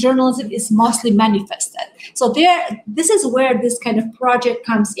in journalism is mostly manifested. So this is where this kind of project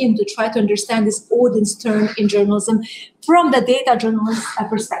comes in, to try to understand this audience turn in journalism from the data journalist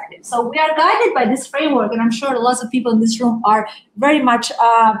perspective. So we are guided by this framework, and I'm sure lots of people in this room are very much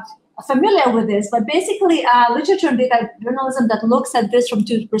familiar with this, but basically literature and data journalism that looks at this from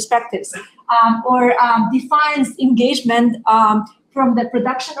two perspectives or defines engagement from the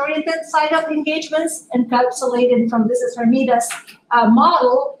production-oriented side of engagements, encapsulated from this is Hermida's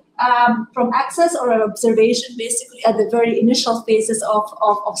model from access or observation, basically at the very initial phases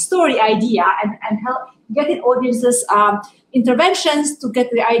of story idea, and help getting audiences interventions to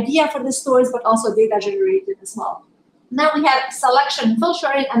get the idea for the stories, but also data generated as well. Then we have selection,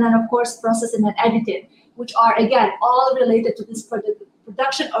 filtering, and then of course processing and editing, which are again all related to this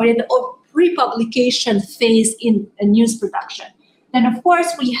production-oriented or pre-publication phase in a news production. Then, of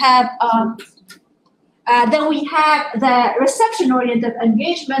course, we have the reception-oriented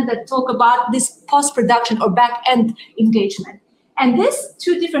engagement that talk about this post-production or back-end engagement. And these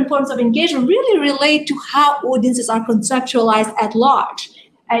two different forms of engagement really relate to how audiences are conceptualized at large.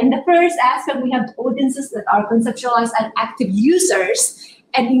 In the first aspect, we have audiences that are conceptualized as active users,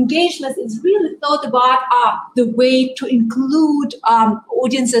 and engagement is really thought about the way to include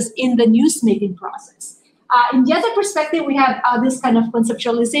audiences in the newsmaking process. In the other perspective, we have this kind of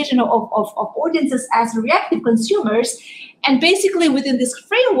conceptualization of audiences as reactive consumers. And basically within this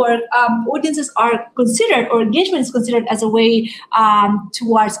framework, audiences are considered, or engagement is considered as a way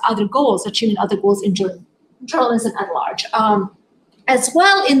towards other goals, achieving other goals in journalism at large. As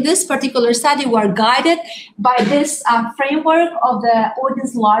well, in this particular study, we are guided by this framework of the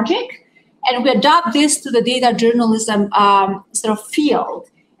audience logic, and we adopt this to the data journalism sort of field.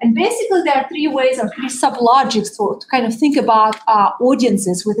 And basically, there are three ways or three sublogics to kind of think about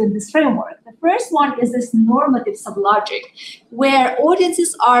audiences within this framework. The first one is this normative sublogic, where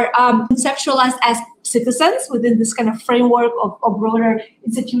audiences are conceptualized as citizens within this kind of framework of broader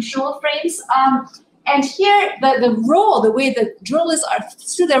institutional frames. And here, the way that journalists are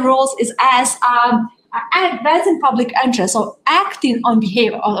through their roles is as advancing public interest, or acting on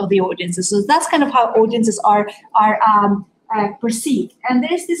behalf of the audiences. So that's kind of how audiences are perceived. And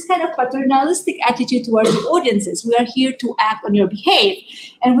there's this kind of paternalistic attitude towards the audiences. We are here to act on your behalf.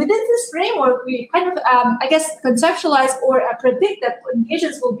 And within this framework, we kind of, I guess, conceptualize or predict that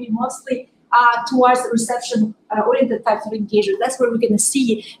engagements will be mostly towards the reception-oriented types of engagement. That's where we're going to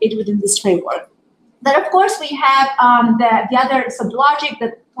see it within this framework. Then, of course, we have the other sublogic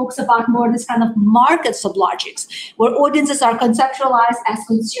that talks about more this kind of market sublogics, where audiences are conceptualized as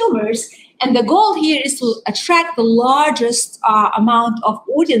consumers. And the goal here is to attract the largest amount of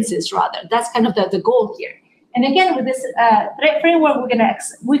audiences, rather. That's kind of the goal here. And again, with this framework,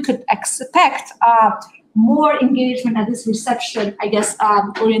 we could expect more engagement at this reception, I guess,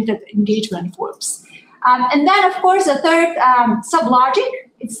 oriented engagement forms. And then, of course, the third sublogic,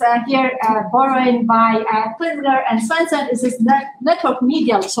 it's here borrowing by Klindler and Svensson, is this network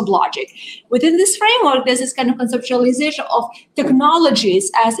media sublogic. Within this framework, there's this kind of conceptualization of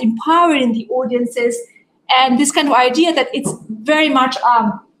technologies as empowering the audiences, and this kind of idea that it's very much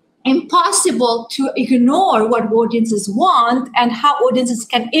impossible to ignore what audiences want and how audiences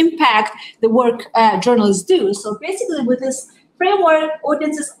can impact the work journalists do. So basically with this framework,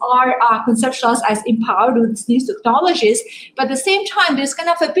 audiences are conceptualized as empowered with these technologies, but at the same time, there's kind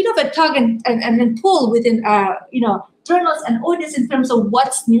of a bit of a tug and pull within journalists and audience in terms of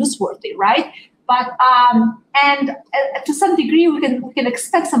what's newsworthy, right? But and to some degree, we can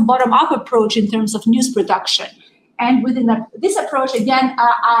expect some bottom-up approach in terms of news production. And within this approach, again,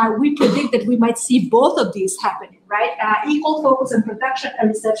 we predict that we might see both of these happening, right? Equal focus on production and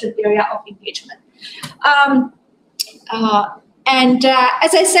reception area of engagement.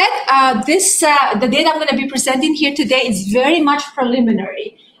 As I said, the data I'm going to be presenting here today is very much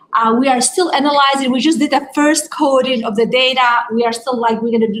preliminary. We are still analyzing. We just did the first coding of the data. We are still we're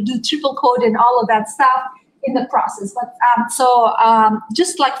going to do triple code and all of that stuff in the process. But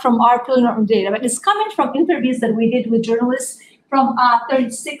just like from our preliminary data, but it's coming from interviews that we did with journalists from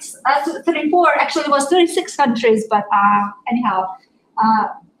 34, actually it was 36 countries, but anyhow,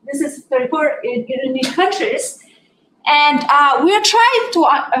 this is 34 unique countries. And we are trying to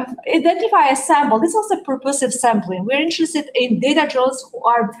identify a sample. This was a purposive sampling. We're interested in data journalists who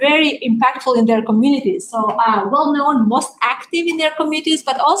are very impactful in their communities. So well-known, most active in their communities,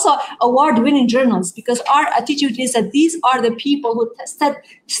 but also award-winning journalists, because our attitude is that these are the people who set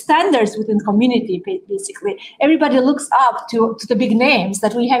standards within community, basically. Everybody looks up to the big names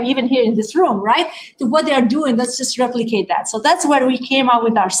that we have even here in this room, right? To what they are doing, let's just replicate that. So that's where we came out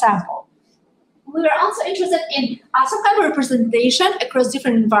with our sample. We were also interested in some kind of representation across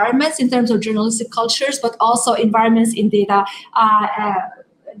different environments in terms of journalistic cultures, but also environments in data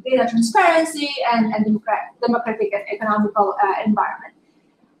transparency and democratic and economical environment.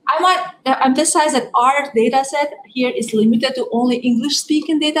 I want to emphasize that our data set here is limited to only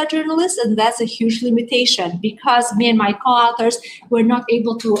English-speaking data journalists, and that's a huge limitation because me and my co-authors were not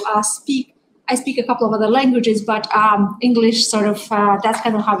able to speak. I speak a couple of other languages, but English sort of, that's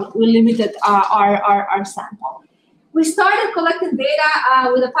kind of how we limited our sample. We started collecting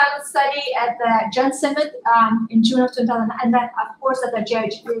data with a pilot study at the Gen Summit in June of 2000, and then, of course, at the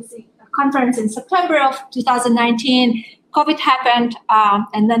JHBC conference in September of 2019. COVID happened,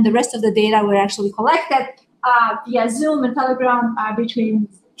 and then the rest of the data were actually collected via Zoom and Telegram between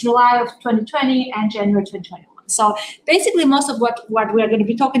July of 2020 and January 2021. So basically, most of what we are going to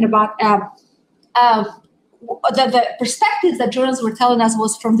be talking about the perspectives that journalists were telling us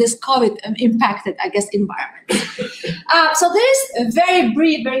was from this COVID impacted, I guess, environment. So there is a very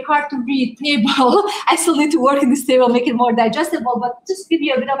brief, very hard to read table. I still need to work in this table, make it more digestible, but just give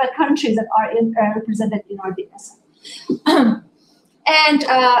you a bit of the countries that are represented in our data set.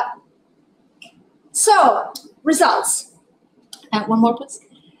 So results. One more, please.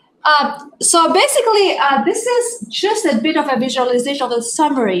 So basically, this is just a bit of a visualization of a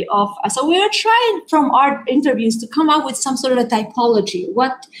summary of. So we are trying from our interviews to come up with some sort of a typology.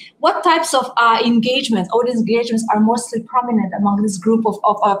 What types of engagements, audience engagements, are mostly prominent among this group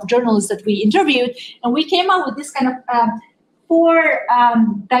of journalists that we interviewed, and we came up with this kind of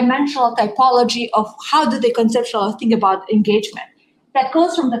four-dimensional typology of how do they conceptually think about engagement. That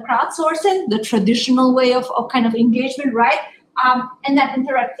goes from the crowdsourcing, the traditional way of kind of engagement, right? And that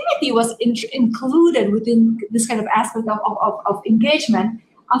interactivity was included within this kind of aspect of engagement.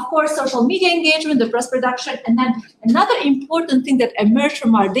 Of course, social media engagement, the press production, and then another important thing that emerged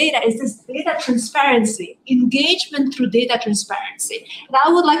from our data is this data transparency, engagement through data transparency. And I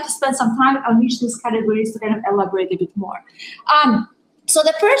would like to spend some time on each of these categories to kind of elaborate a bit more. So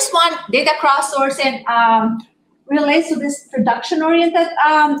the first one, data crowdsourcing, relates to this production-oriented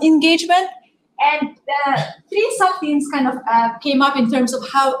engagement. And three sub-themes kind of came up in terms of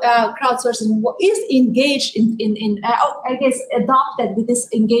how crowdsourcing is engaged I guess, adopted with this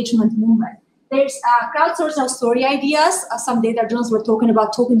engagement movement. There's crowdsourcing of story ideas. Some data journalists were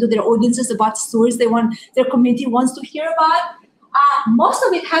talking to their audiences about stories their community wants to hear about. Most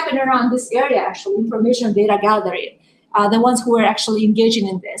of it happened around this area, actually, information and data gathering, the ones who were actually engaging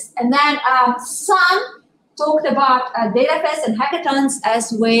in this. And then some talked about data fests and hackathons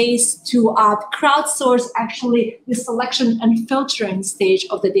as ways to crowdsource actually the selection and filtering stage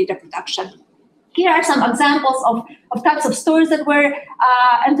of the data production. Here are some examples of types of stories that were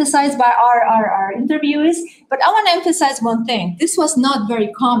emphasized by our interviewees. But I want to emphasize one thing. This was not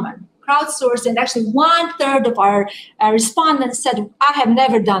very common. Crowdsourcing, actually 1/3 of our respondents said, I have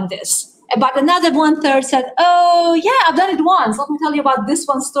never done this. But another 1/3 said, oh, yeah, I've done it once. Let me tell you about this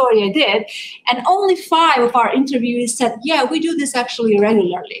one story I did. And only 5 of our interviewees said, yeah, we do this actually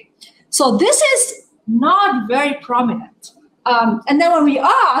regularly. So this is not very prominent. And then when we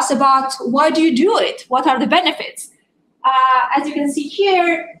asked about why do you do it, what are the benefits? As you can see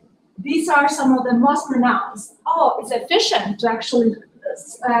here, these are some of the most pronounced. Oh, it's efficient to actually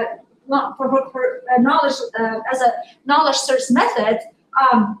knowledge as a knowledge source method,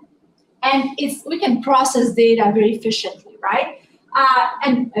 and we can process data very efficiently, right?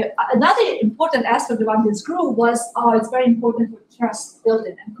 And another important aspect about this group was it's very important for trust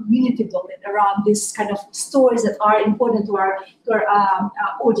building and community building around this kind of stories that are important to our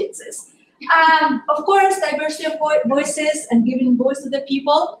audiences. Of course, diversity of voices and giving voice to the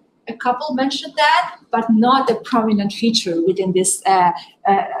people. A couple mentioned that, but not a prominent feature within this.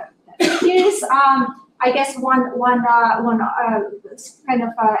 Here's, I guess, one of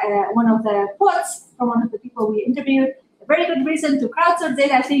the quotes from one of the people we interviewed. A very good reason to crowdsource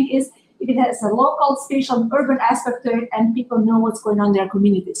data, I think, is if it has a local, spatial, urban aspect to it, and people know what's going on in their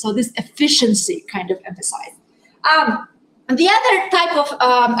community. So this efficiency kind of emphasized. And the other type of,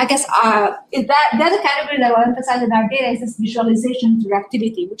 is that the other category that I will emphasize in our data is this visualization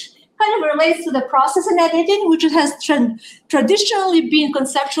interactivity, which kind of relates to the process and editing, which has traditionally been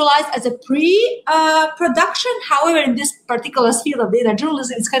conceptualized as a pre-production. However, in this particular field of data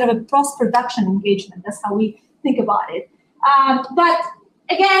journalism, it's kind of a post-production engagement. That's how we think about it. But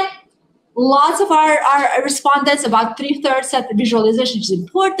again, lots of our respondents, about 3/3, said the visualization is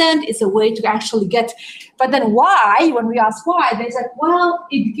important. It's a way to actually get, but then why? When we ask why, they said, well,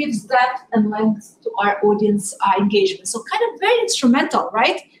 it gives depth and length to our audience engagement. So kind of very instrumental,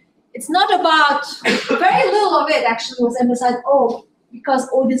 right? It's not about, very little of it actually was emphasized, because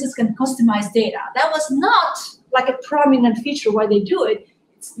audiences can customize data. That was not like a prominent feature why they do it.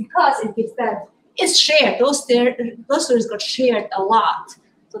 It's because it gives depth. It's shared. Those stories got shared a lot.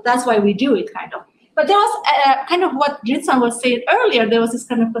 So that's why we do it, kind of. But there was kind of what Jin-san was saying earlier, there was this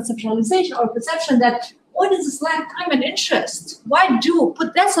kind of conceptualization or perception that audiences lack time and interest.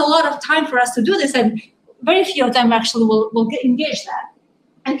 That's a lot of time for us to do this, and very few of them actually will get engaged that.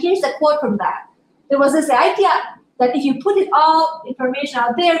 And here's a quote from that. There was this idea that if you put it all information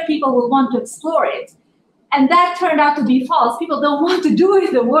out there, people will want to explore it. And that turned out to be false. People don't want to do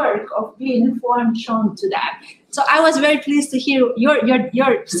the work of being informed, shown to them. So I was very pleased to hear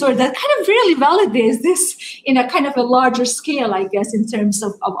your story that kind of really validates this in a kind of a larger scale, I guess, in terms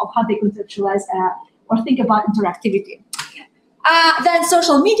of how they conceptualize or think about interactivity. Then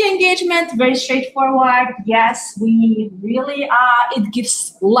social media engagement, very straightforward. Yes, we really, it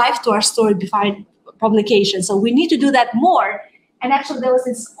gives life to our story behind publication. So we need to do that more. And actually there was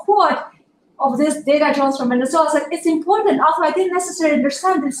this quote of this data journalist from Venezuela said, it's important, although I didn't necessarily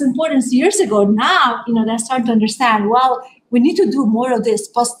understand its importance years ago. Now, they're starting to understand, well, we need to do more of this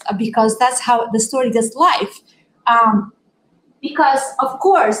because that's how the story gets life. Because, of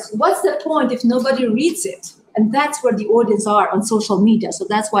course, what's the point if nobody reads it? And that's where the audience are on social media. So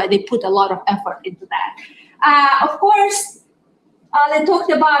that's why they put a lot of effort into that. Of course, they talked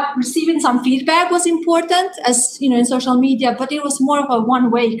about receiving some feedback was important, as in social media, but it was more of a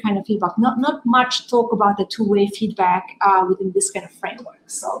one-way kind of feedback. Not much talk about the two-way feedback within this kind of framework.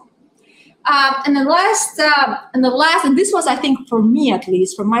 So, and the last, and this was, I think, for me at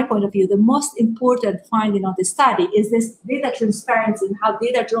least, from my point of view, the most important finding of the study is this data transparency and how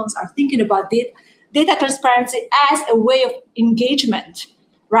data journalists are thinking about data transparency as a way of engagement,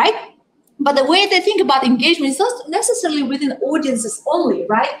 right? But the way they think about engagement is not necessarily within audiences only,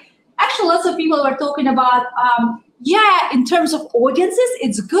 right? Actually, lots of people were talking about, in terms of audiences,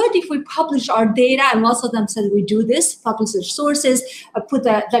 it's good if we publish our data, and lots of them said we do this, publish their sources, put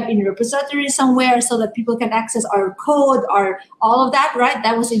them in a repository somewhere so that people can access our code or all of that, right?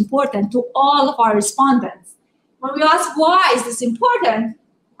 That was important to all of our respondents. When we ask why is this important,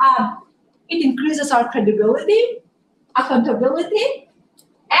 it increases our credibility, accountability,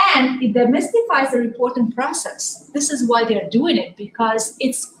 and it demystifies the reporting process. This is why they're doing it, because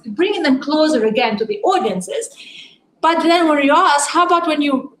it's bringing them closer again to the audiences. But then when you ask, how about when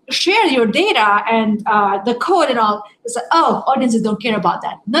you share your data and the code and all, it's like, audiences don't care about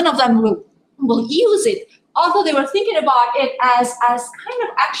that. None of them will use it. Although they were thinking about it as kind of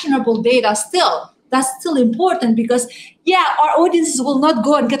actionable data still. That's still important because, our audiences will not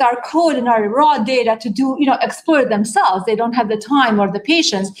go and get our code and our raw data to do, explore it themselves. They don't have the time or the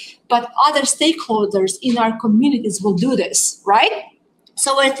patience, but other stakeholders in our communities will do this, right?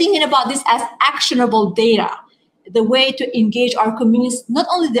 So we're thinking about this as actionable data, the way to engage our communities, not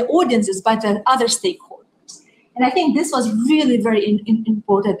only the audiences, but the other stakeholders. And I think this was really very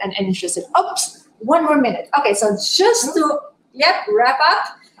important and interesting. Oops, one more minute. Okay, so just to, wrap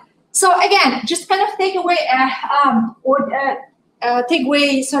up. So again, just kind of take away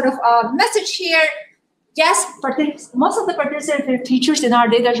sort of message here. yes, most of the participative features in our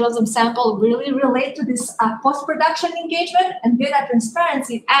data journalism sample really relate to this post-production engagement, and data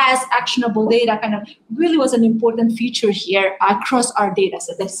transparency as actionable data kind of really was an important feature here across our data.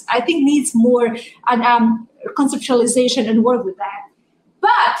 So this, I think, needs more conceptualization and work with that.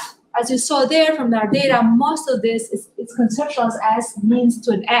 But as you saw there from our data, most of this is conceptualized as means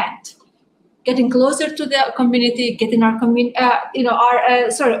to an end. Getting closer to the community, getting our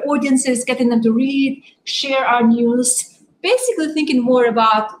audiences, getting them to read, share our news, basically thinking more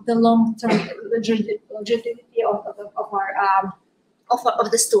about the long-term legitimacy of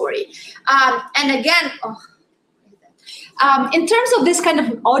the story. And again, in terms of this kind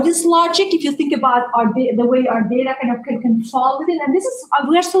of audience logic, if you think about the way our data kind of can fall within, and this is,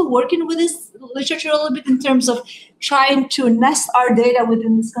 we are still working with this literature a little bit in terms of trying to nest our data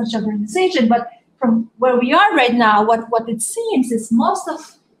within this concept of organization. But from where we are right now, what it seems is most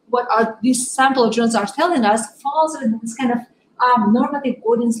of what these sample journals are telling us falls within this kind of normative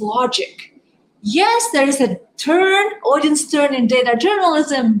audience logic. Yes, there is a audience turn in data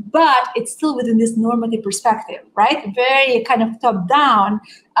journalism, but it's still within this normative perspective, right? Very kind of top-down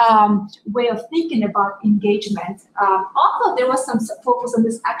way of thinking about engagement. Although there was some focus on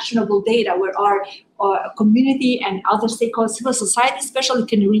this actionable data where our community and other stakeholders, civil society especially,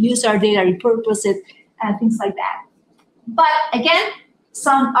 can reuse our data, repurpose it, and things like that. But again,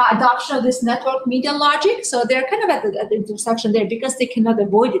 some adoption of this network media logic, so they're kind of at the intersection there because they cannot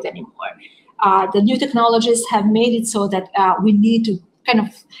avoid it anymore. The new technologies have made it so that we need to kind of,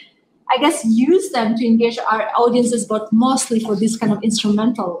 I guess, use them to engage our audiences, but mostly for this kind of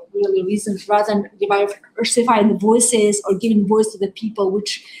instrumental really reasons, rather than diversifying the voices or giving voice to the people,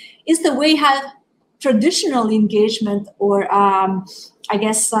 which is the way how traditional engagement or I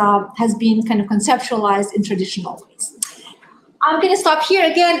guess has been kind of conceptualized in traditional ways. I'm going to stop here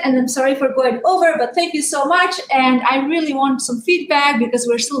again, and I'm sorry for going over, but thank you so much. And I really want some feedback because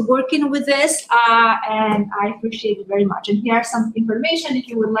we're still working with this, and I appreciate it very much. And here's some information. If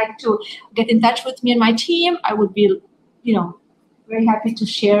you would like to get in touch with me and my team, I would be, very happy to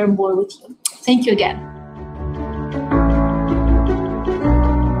share more with you. Thank you again.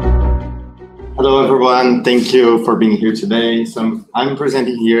 Hello, everyone. Thank you for being here today. So I'm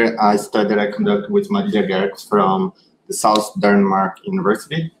presenting here a study that I conducted with Maria Gerks from the South Denmark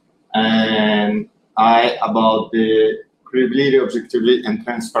University, and about the credibility, objectivity, and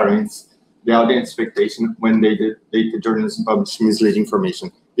transparency, the audience expectation when they did data journalism publish misleading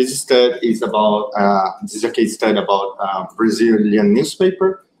information. This study is about this is a case study about a Brazilian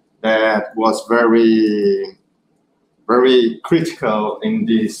newspaper that was very critical in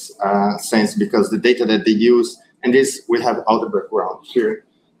this sense because the data that they use, and this we have all the background here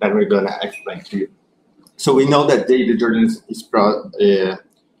that we're gonna explain to you. So we know that data journalism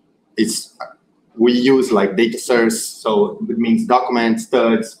we use like data source, so it means documents,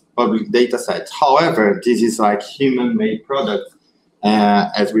 studies, public data sets. However, this is like human-made product.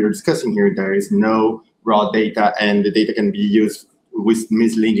 As we were discussing here, there is no raw data, and the data can be used with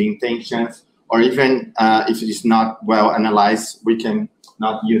misleading intentions, or even if it is not well analyzed, we can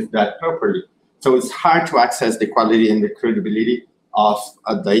not use that properly. So it's hard to access the quality and the credibility of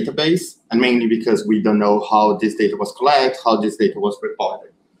a database, and mainly because we don't know how this data was collected, how this data was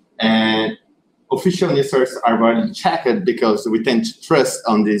reported. And official news sources are already checked because we tend to trust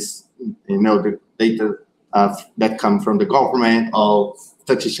on this, the data that come from the government or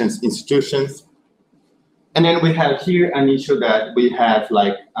statisticians institutions. And then we have here an issue that we have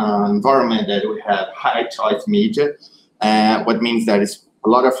like an environment that we have high choice media, what means that it's a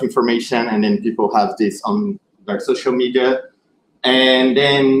lot of information, and then people have this on their social media. And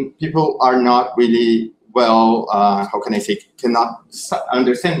then people are not really well, how can I say, cannot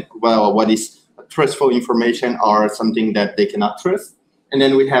understand well what is trustful information or something that they cannot trust. And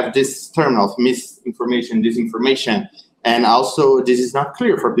then we have this term of misinformation, disinformation, and also this is not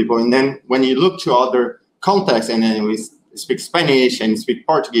clear for people. And then when you look to other contexts, and then we speak Spanish and speak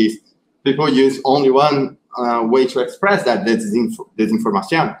Portuguese, people use only one way to express that,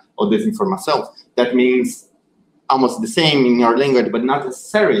 desinformación or desinformação. That means almost the same in your language, but not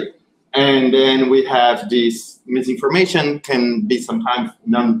necessarily. And then we have this misinformation can be sometimes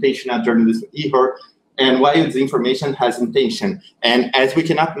non-intentional journalism error, and why this information has intention. And as we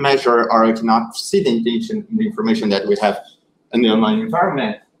cannot measure or cannot see the intention in the information that we have in the online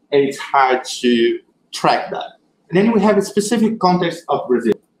environment, it's hard to track that. And then we have a specific context of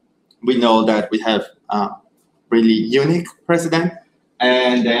Brazil. We know that we have a really unique president,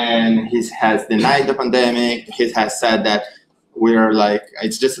 and then he has denied the pandemic. He has said that we're like,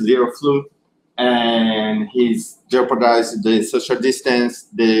 it's just a little flu, and he's jeopardized the social distance,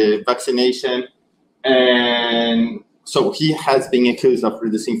 the vaccination, And so he has been accused of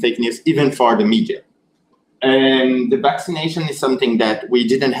reducing fake news even for the media. And the vaccination is something that we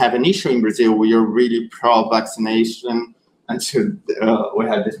didn't have an issue in Brazil. We are really pro-vaccination until we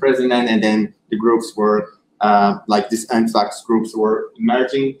had this president, and then the groups were like these anti-vax groups were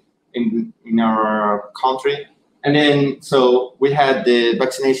emerging in our country. And then so we had the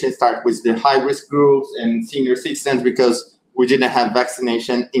vaccination start with the high-risk groups and senior citizens because we didn't have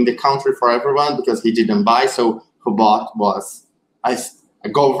vaccination in the country for everyone because he didn't buy. So who bought was a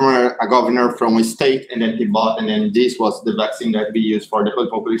governor from a state, and then he bought, and then this was the vaccine that we used for the whole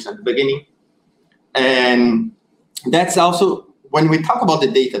population at the beginning. And that's also, when we talk about the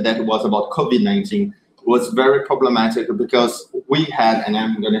data that was about COVID-19, was very problematic because we had, and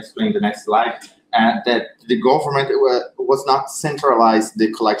I'm going to explain the next slide, that the government was not centralized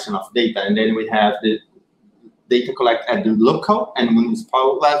the collection of data, and then we have the data collect at the local and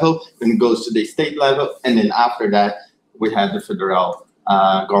municipal level, then it goes to the state level, and then after that we have the federal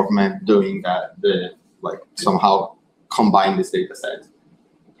government doing that, somehow combine this data set.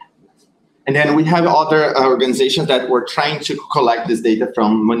 And then we have other organizations that were trying to collect this data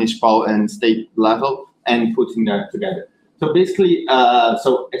from municipal and state level and putting that together. So basically,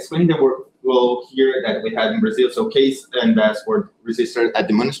 so explain the workflow here that we had in Brazil. So case and deaths were registered at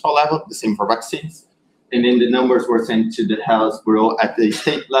the municipal level, the same for vaccines. And then the numbers were sent to the health bureau at the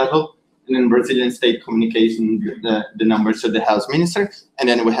state level. And then Brazilian state communication, the numbers to the health minister. And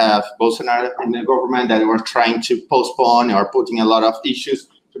then we have Bolsonaro and the government that were trying to postpone or putting a lot of issues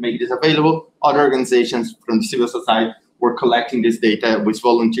to make this available. Other organizations from the civil society were collecting this data with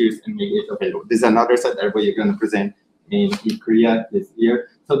volunteers and making it available. This is another set that we're going to present in Korea this year.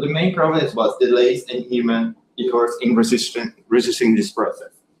 So the main problem was delays in human errors in registering this process.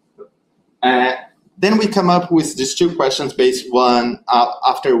 Then we come up with these two questions based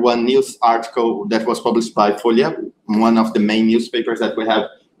after one news article that was published by Folha, one of the main newspapers that we have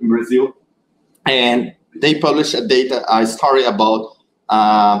in Brazil. And they published a story about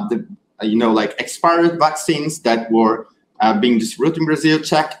expired vaccines that were being distributed in Brazil.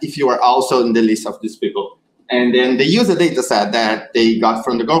 Check if you are also in the list of these people. And then they use a data set that they got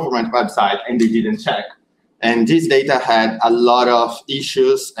from the government website and they didn't check. And this data had a lot of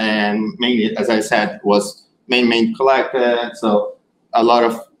issues, and mainly, as I said, was main collected. So a lot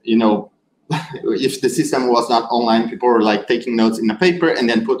of, if the system was not online, people were like taking notes in a paper and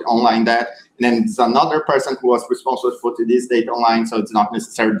then put online that. And then there's another person who was responsible for this data online. So it's not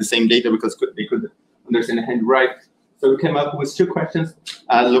necessarily the same data because they could understand the handwriting. So we came up with two questions,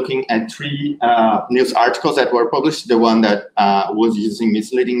 looking at three news articles that were published. The one that was using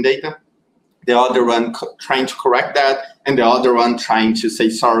misleading data, the other one trying to correct that, and the other one trying to say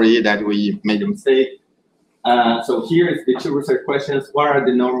sorry that we made a mistake. So here is the two research questions. What are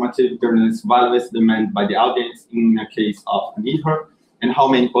the normative journalist values demanded by the audience in a case of an error? And how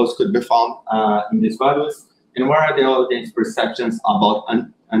many posts could be found in these values? And what are the audience perceptions about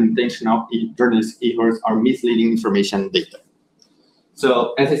unintentional journalist errors or misleading information data?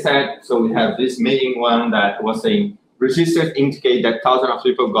 So as I said, so we have this main one that was saying, registers indicate that thousands of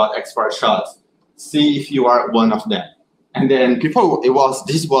people got expired shots. See if you are one of them. And then this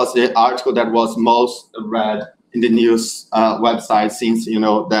was the article that was most read in the news website since,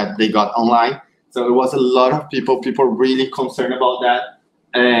 that they got online. So it was a lot of people really concerned about that.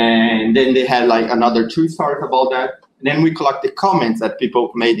 And then they had like another 2 stories about that. And then we collect the comments that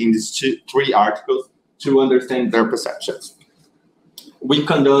people made in these 3 articles to understand their perceptions. We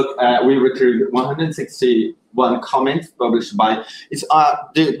retrieved 161 comments published by, it's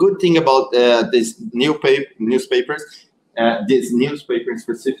the good thing about these newspapers, this newspaper in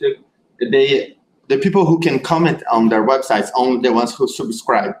specific, the people who can comment on their websites, only the ones who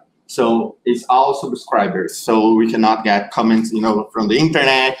subscribe. So it's all subscribers. So we cannot get comments, from the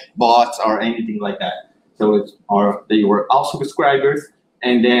internet, bots, or anything like that. So they were all subscribers,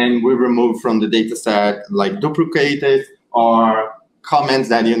 and then we removed from the data set like duplicated or comments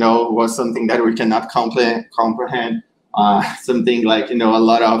that was something that we cannot comprehend. Something like a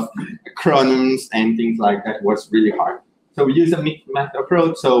lot of acronyms and things like that was really hard. So we use a mixed math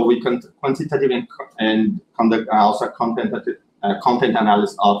approach. So we quantitative and conduct also content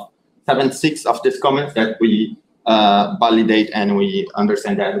analysis of 76 of these comments that we validate and we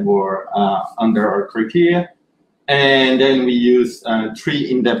understand that were under our criteria. And then we use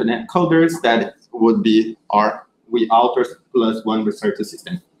 3 independent coders that would be we authors plus 1 research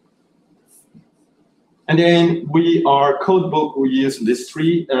assistant. And then our code book, we use these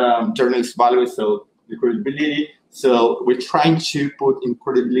 3 journalist values, so the credibility. So we're trying to put in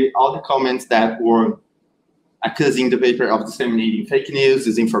credibility all the comments that were accusing the paper of disseminating fake news,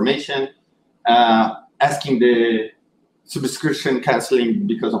 disinformation. asking the subscription canceling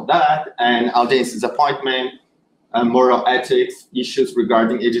because of that, and audience disappointment, moral ethics, issues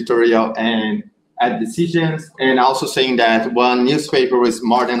regarding editorial and ad decisions, and also saying that one newspaper with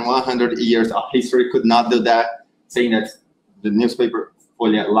more than 100 years of history could not do that, saying that the newspaper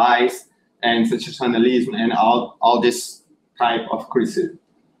Folha lies and sensationalism and all this type of criticism.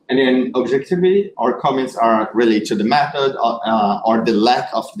 And then objectively, our comments are related to the method or the lack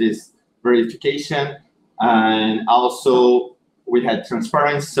of this verification. And also we had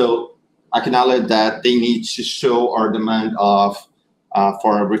transparency. So acknowledge that they need to show or demand of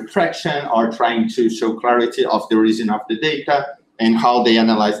for a retraction or trying to show clarity of the origin of the data and how they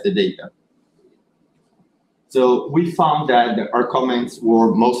analyze the data. So we found that our comments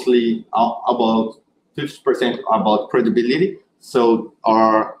were mostly about 50% about credibility. So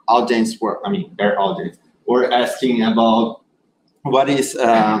our audience their audience were asking about what is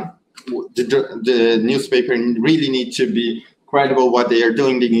the newspaper really need to be credible, what they are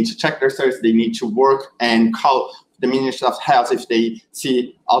doing. They need to check their source, they need to work and call the Ministry of Health if they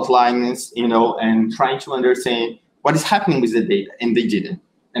see outlines, and trying to understand what is happening with the data, and they didn't.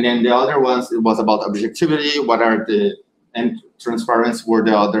 And then the other ones, it was about objectivity, and transparency were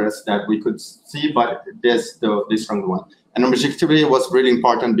the others that we could see, but this the strong one. And objectivity was really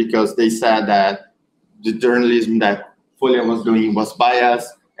important because they said that the journalism that Folha was doing was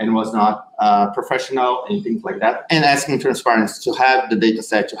biased and was not professional and things like that. And asking transparency to have the data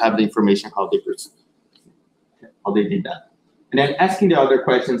set, to have the information, how they did that. And then asking the other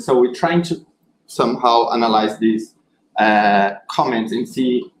questions. So we're trying to somehow analyze these comments and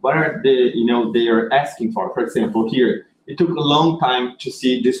see what are they are asking for. For example, here, it took a long time to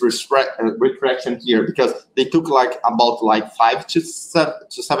see this retraction here because they took about 5 to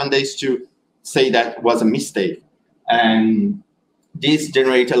 7 days to say that was a mistake. And this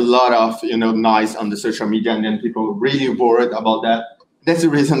generated a lot of noise on the social media, and then people really worried about that. That's the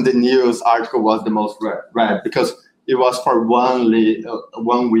reason the news article was the most read, because it was for 1 week.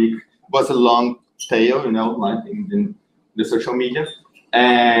 It was a long tail, in the social media.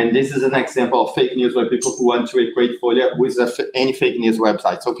 And this is an example of fake news by people who want to equate Folha with any fake news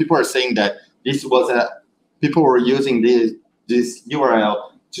website. So people are saying that this was people were using this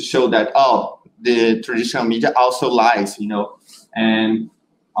URL to show that, the traditional media also lies, and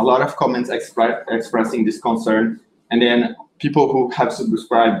a lot of comments expressing this concern. And then people who have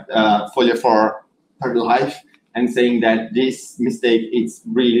subscribed Folha for their life and saying that this mistake is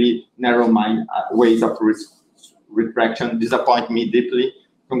really narrow-minded ways of retraction disappoint me deeply.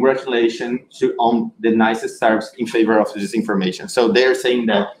 Congratulations on the nicest service in favor of disinformation. So they're saying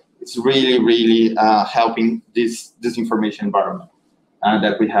that it's really, really helping this disinformation environment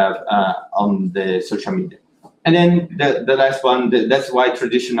that we have on the social media. And then the last one, that's why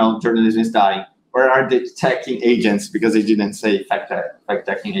traditional journalism is dying. Where are the checking agents? Because they didn't say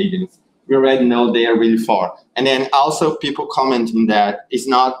fact-checking agents. We already know they are really far. And then also people commenting that it's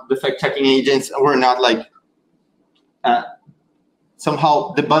not the fact-checking agents, we're not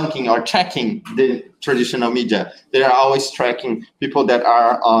somehow debunking or checking the traditional media. They are always tracking people that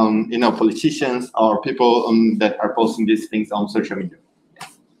are, politicians or people that are posting these things on social media.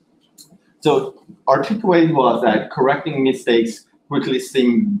 So our takeaway was that correcting mistakes quickly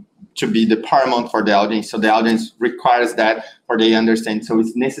seemed to be the paramount for the audience. So the audience requires that, for they understand. So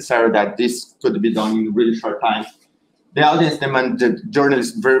it's necessary that this could be done in a really short time. The audience demand the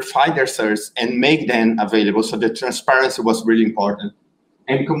journalists verify their sources and make them available. So the transparency was really important.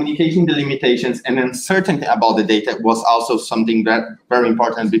 And communicating the limitations and uncertainty about the data was also something that very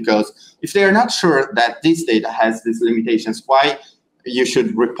important, because if they are not sure that this data has these limitations, why you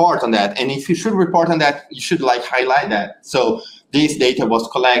should report on that? And if you should report on that, you should highlight that. So this data was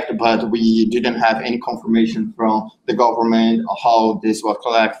collected, but we didn't have any confirmation from the government of how this was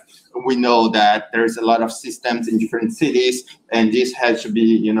collected. We know that there's a lot of systems in different cities, and this has to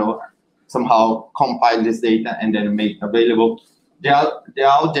be, somehow compile this data and then make available. The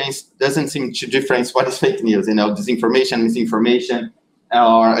audience doesn't seem to differentiate what is fake news, disinformation, misinformation,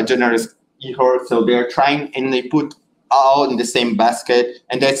 or a journalist error. So they're trying, and they put all in the same basket,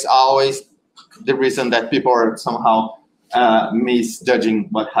 and that's always the reason that people are somehow misjudging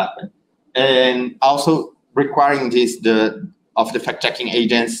what happened. And also requiring of the fact-checking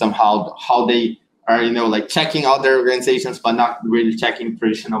agents somehow, how they are, checking other organizations, but not really checking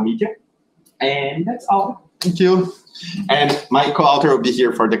traditional media. And that's all. Thank you. And my co-author will be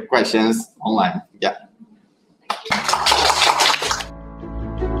here for the questions online. Yeah.